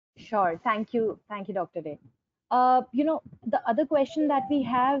 Sure. Thank you, Dr. Day. The other question that we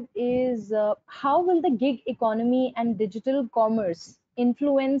have is, how will the gig economy and digital commerce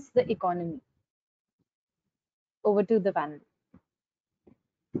influence the economy? Over to the panel.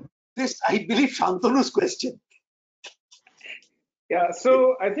 This, I believe, Shantanu's question. Yeah,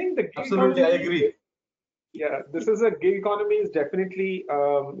 so I think the gig Absolutely, economy, I agree. Yeah, this is a gig economy is definitely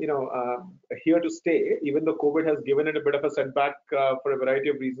here to stay. Even though COVID has given it a bit of a setback for a variety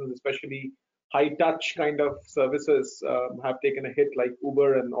of reasons, especially high touch kind of services have taken a hit, like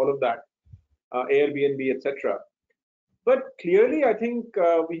Uber and all of that, Airbnb, etc. But clearly, I think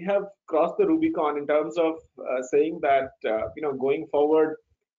we have crossed the Rubicon in terms of saying that going forward,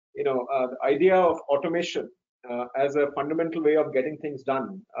 the idea of automation as a fundamental way of getting things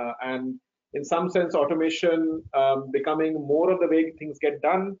done, and in some sense, automation becoming more of the way things get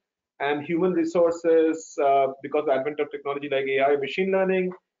done, and human resources because of the advent of technology like AI, machine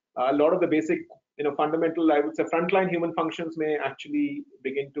learning, a lot of the basic, fundamental, I would say, frontline human functions may actually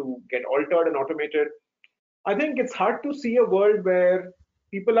begin to get altered and automated. I think it's hard to see a world where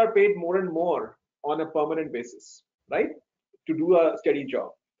people are paid more and more on a permanent basis, right, to do a steady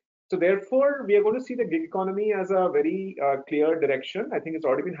job. So therefore, we are going to see the gig economy as a very clear direction. I think it's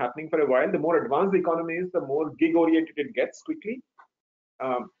already been happening for a while. The more advanced the economy is, the more gig-oriented it gets quickly.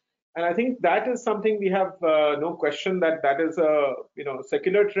 And I think that is something we have no question that is a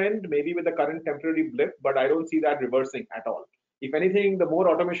secular trend, maybe with the current temporary blip, but I don't see that reversing at all. If anything, the more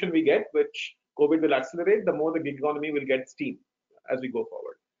automation we get, which COVID will accelerate, the more the gig economy will get steam as we go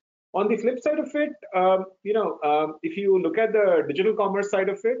forward. On the flip side of it, if you look at the digital commerce side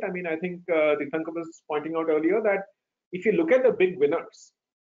of it, I mean, I think Tirthankar was pointing out earlier that if you look at the big winners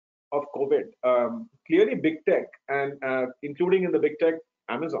of COVID, clearly big tech, and including in the big tech,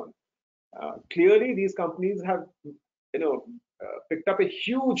 Amazon, clearly these companies have, picked up a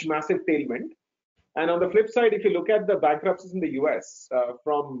huge, massive tailwind. And on the flip side, if you look at the bankruptcies in the US,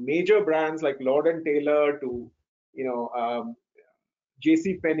 from major brands like Lord and Taylor to,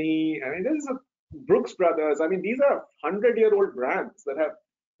 J.C. Penney, I mean, this is Brooks Brothers. I mean, these are 100-year-old brands that have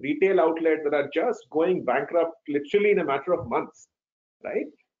retail outlets that are just going bankrupt literally in a matter of months, right?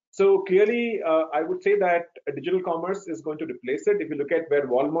 So clearly, I would say that digital commerce is going to replace it. If you look at where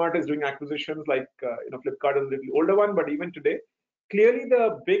Walmart is doing acquisitions, like Flipkart is a little older one, but even today, clearly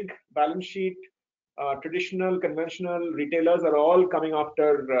the big balance sheet, traditional, conventional retailers are all coming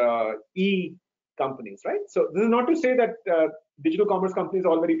after companies, right? So this is not to say that digital commerce companies are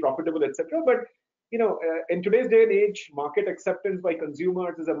all very profitable, etc. But in today's day and age, market acceptance by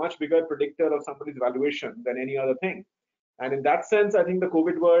consumers is a much bigger predictor of somebody's valuation than any other thing. And in that sense, I think the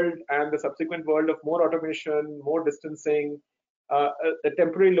COVID world and the subsequent world of more automation, more distancing, a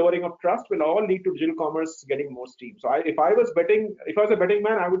temporary lowering of trust will all lead to digital commerce getting more steam. So if I was a betting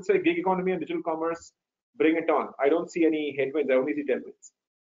man, I would say gig economy and digital commerce, bring it on. I don't see any headwinds. I only see tailwinds.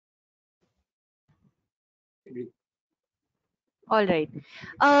 All right.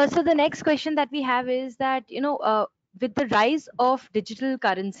 So the next question that we have is that, with the rise of digital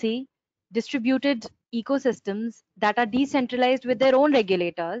currency, distributed ecosystems that are decentralized with their own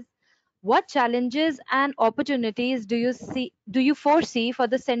regulators, what challenges and opportunities do you foresee for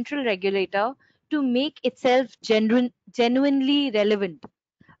the central regulator to make itself genuinely relevant?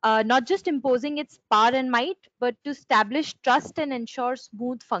 Not just imposing its power and might, but to establish trust and ensure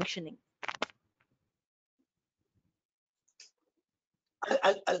smooth functioning.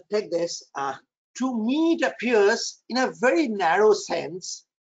 I'll take this. To me, it appears in a very narrow sense,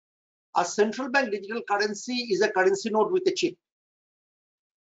 a central bank digital currency is a currency note with a chip.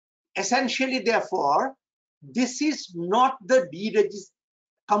 Essentially, therefore, this is not the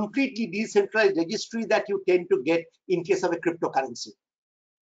completely decentralized registry that you tend to get in case of a cryptocurrency.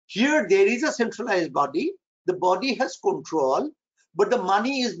 Here, there is a centralized body. The body has control, but the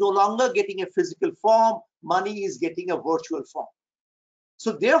money is no longer getting a physical form. Money is getting a virtual form.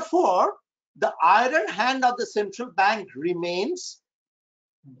 So therefore, the iron hand of the central bank remains,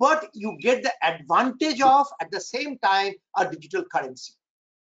 but you get the advantage of, at the same time, a digital currency.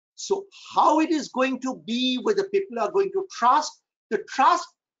 So how it is going to be, whether people are going to trust, the trust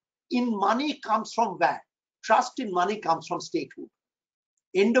in money comes from where? Trust in money comes from statehood.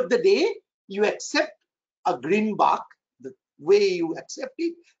 End of the day, you accept a greenback the way you accept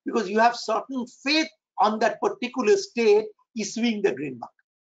it, because you have certain faith on that particular state issuing the greenback.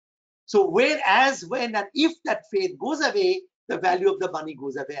 So whereas when and if that faith goes away, the value of the money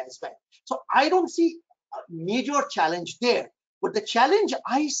goes away as well. So I don't see a major challenge there. But the challenge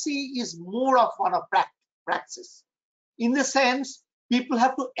I see is more of one of praxis. In the sense, people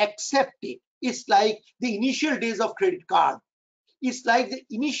have to accept it. It's like the initial days of credit card. It's like the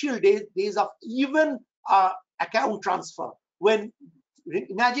initial days of even account transfer. When,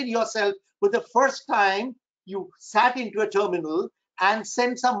 imagine yourself, for the first time you sat into a terminal and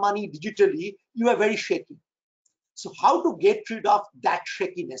sent some money digitally, you are very shaky. So how to get rid of that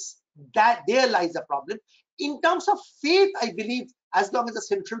shakiness? That there lies the problem. In terms of faith, I believe as long as the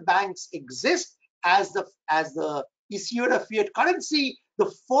central banks exist as the issuer of fiat currency,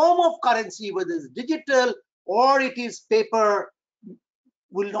 the form of currency, whether it's digital or it is paper,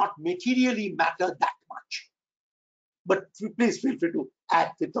 will not materially matter that much. But please feel free to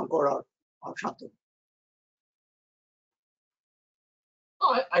add, Tirthankar or Shantanu.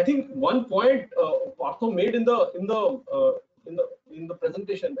 I think one point Partho made in the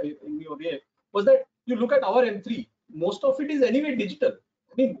presentation in your way was that you look at our M3, most of it is anyway digital.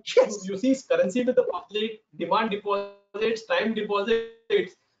 I mean, Yes. you see currency with the public, demand deposits, time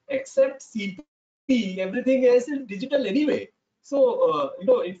deposits, except CP, everything else is digital anyway. So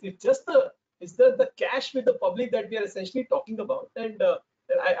it's just the cash with the public that we are essentially talking about, and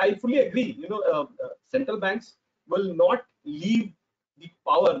I fully agree. Central banks will not leave the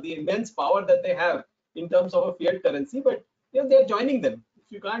power, the immense power that they have in terms of a fiat currency, but they are joining them.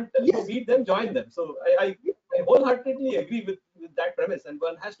 If you can't beat them, join them. So I wholeheartedly agree with that premise, and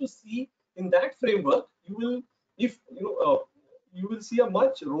one has to see in that framework. You will see a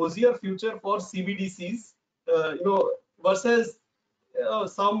much rosier future for CBDCs, versus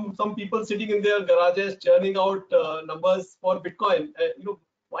some people sitting in their garages churning out numbers for Bitcoin.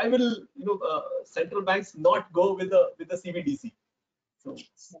 Why will central banks not go with the CBDC?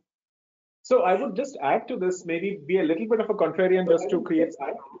 So I would just add to this, maybe be a little bit of a contrarian just to create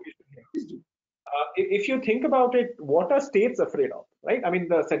some confusion. If you think about it, what are states afraid of, right? I mean,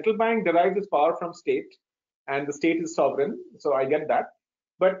 the central bank derives its power from state, and the state is sovereign. So I get that.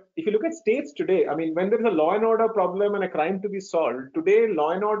 But if you look at states today, I mean, when there is a law and order problem and a crime to be solved, today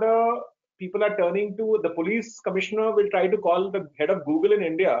law and order people are turning to the police commissioner will try to call the head of Google in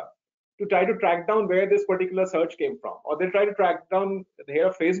India to try to track down where this particular search came from, or they'll try to track down the head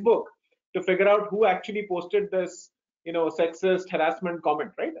of Facebook to figure out who actually posted this, sexist harassment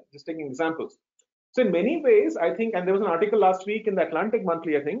comment, right? Just taking examples. So in many ways, I think, and there was an article last week in the Atlantic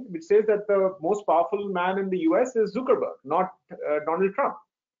Monthly, I think, which says that the most powerful man in the US is Zuckerberg, not Donald Trump.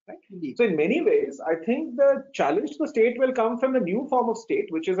 Right? So in many ways, I think the challenge to the state will come from the new form of state,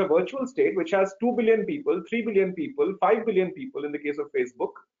 which is a virtual state, which has 2 billion people, 3 billion people, 5 billion people in the case of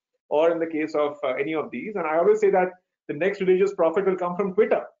Facebook, or in the case of any of these. And I always say that the next religious profit will come from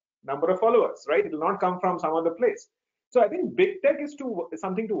Twitter, number of followers, right? It will not come from some other place. So I think big tech is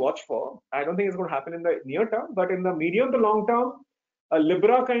something to watch for. I don't think it's going to happen in the near term, but in the medium to long term, a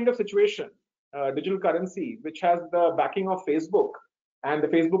Libra kind of situation, digital currency, which has the backing of Facebook, and the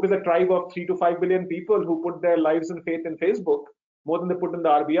Facebook is a tribe of 3 to 5 billion people who put their lives and faith in Facebook more than they put in the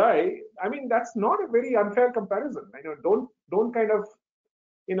RBI. I mean, that's not a very unfair comparison. Don't kind of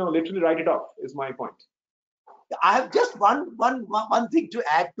literally write it off. Is my point. I have just one thing to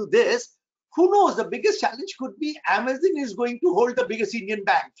add to this. Who knows? The biggest challenge could be Amazon is going to hold the biggest Indian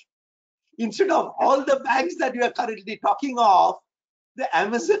bank. Instead of all the banks that we are currently talking of, the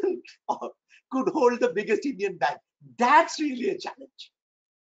Amazon could hold the biggest Indian bank. That's really a challenge.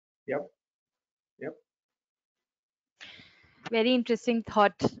 Yep. Yep. Very interesting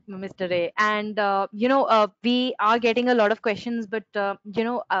thought, Mr. Ray. And we are getting a lot of questions, but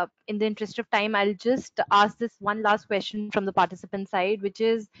in the interest of time, I'll just ask this one last question from the participant side, which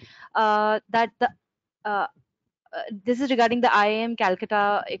is that uh, this is regarding the IIM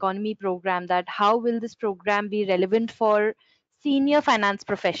Calcutta Economy Program. That how will this program be relevant for senior finance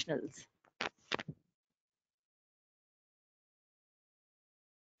professionals?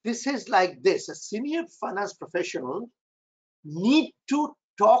 This is like this: a senior finance professional need to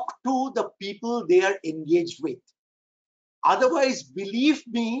talk to the people they are engaged with. Otherwise, believe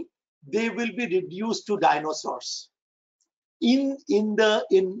me, they will be reduced to dinosaurs in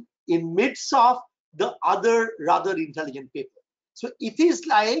midst of the other rather intelligent people. So it is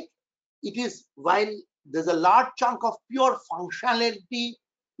like, while there's a large chunk of pure functionality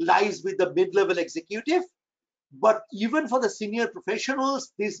lies with the mid-level executive, but even for the senior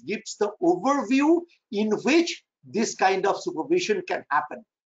professionals, this gives the overview in which this kind of supervision can happen.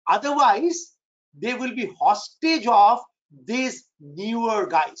 Otherwise, they will be hostage of these newer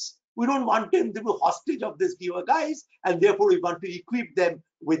guys. We don't want them to be hostage of these newer guys, and therefore we want to equip them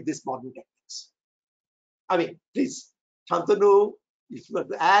with these modern techniques. I mean, please, Shantanu, if you want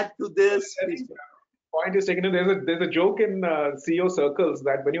to add to this, please. Point is taken. There's a joke in CEO circles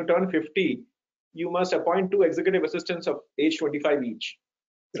that when you turn 50, you must appoint 2 executive assistants of age 25 each,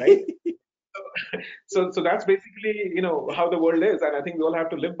 right? so that's basically how the world is, and I think we all have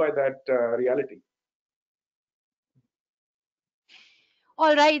to live by that reality.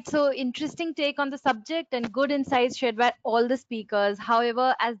 All right, so interesting take on the subject and good insights shared by all the speakers.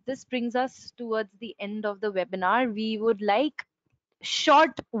 However, as this brings us towards the end of the webinar, we would like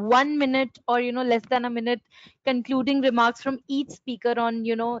short 1 minute or less than a minute concluding remarks from each speaker on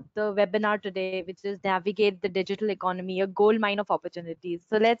the webinar today, which is navigate the digital economy, a gold mine of opportunities.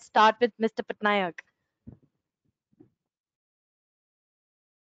 So let's start with Mr. Patnaik.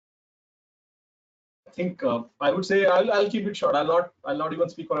 I think I would say I'll keep it short. I'll not even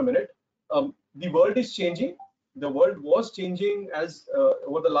speak for a minute. The world is changing. The world was changing as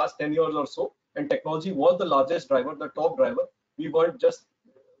over the last 10 years or so, and technology was the largest driver, the top driver. We were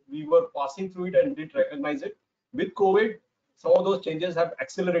passing through it and didn't recognize it. With COVID, some of those changes have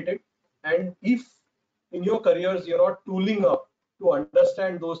accelerated. And if in your careers you're not tooling up to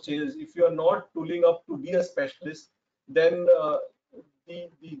understand those changes, if you're not tooling up to be a specialist, then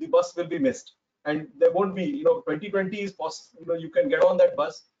the bus will be missed. And there won't be, 2020 is possible, you can get on that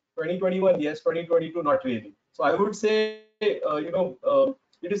bus. 2021, yes. 2022, not really. So I would say, it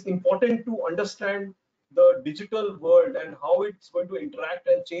is important to understand the digital world and how it's going to interact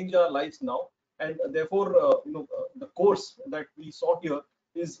and change our lives now. And therefore, the course that we saw here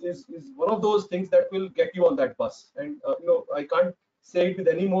is one of those things that will get you on that bus. And I can't say it with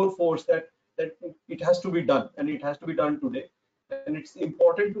any more force that it has to be done, and it has to be done today. And it's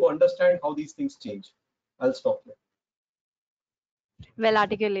important to understand how these things change. I'll stop there. Well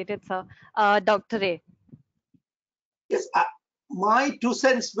articulated, sir. Dr. Ray. Yes, my 2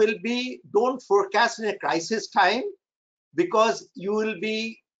 cents will be, don't forecast in a crisis time, because you will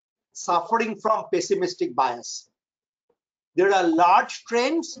be suffering from pessimistic bias. There are large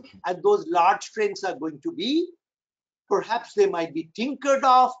trends, and those large trends are going to be, perhaps they might be tinkered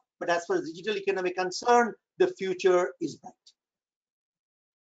off, but as far as digital economy is concerned, the future is bright.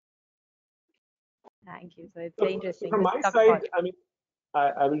 Thank you. So it's very interesting. From my side, I mean,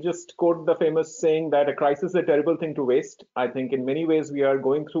 I will just quote the famous saying that a crisis is a terrible thing to waste. I think in many ways we are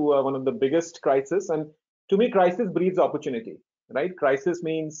going through one of the biggest crises, and to me, crisis breeds opportunity, right? Crisis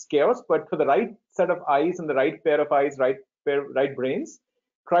means chaos, but for the right set of eyes and the right pair of eyes, right brains,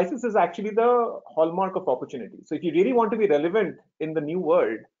 crisis is actually the hallmark of opportunity. So if you really want to be relevant in the new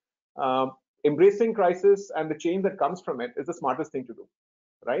world, embracing crisis and the change that comes from it is the smartest thing to do,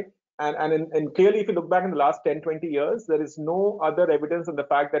 right? And clearly, if you look back in the last 10, 20 years, there is no other evidence of the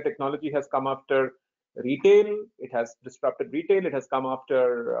fact that technology has come after retail. It has disrupted retail. It has come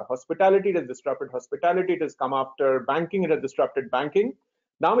after hospitality. It has disrupted hospitality. It has come after banking. It has disrupted banking.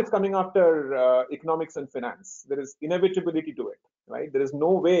 Now it's coming after economics and finance. There is inevitability to it, right? There is no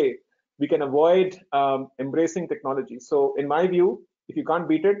way we can avoid embracing technology. So in my view, if you can't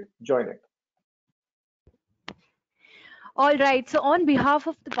beat it, join it. All right. So on behalf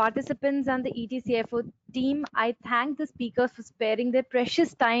of the participants and the ETCFO team, I thank the speakers for sparing their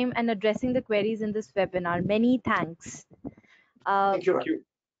precious time and addressing the queries in this webinar. Many thanks. Thank you.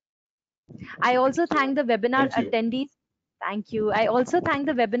 I also thank the webinar Thank you. attendees. Thank you. I also thank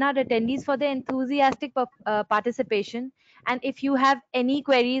the webinar attendees for their enthusiastic participation. And if you have any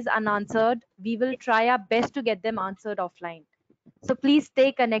queries unanswered, we will try our best to get them answered offline. So please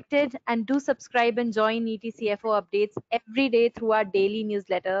stay connected and do subscribe and join ETCFO updates every day through our daily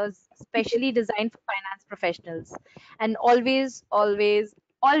newsletters, specially designed for finance professionals. And always, always,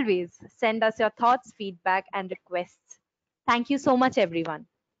 always send us your thoughts, feedback, and requests. Thank you so much, everyone.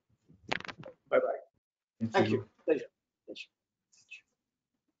 Bye-bye. Thank you.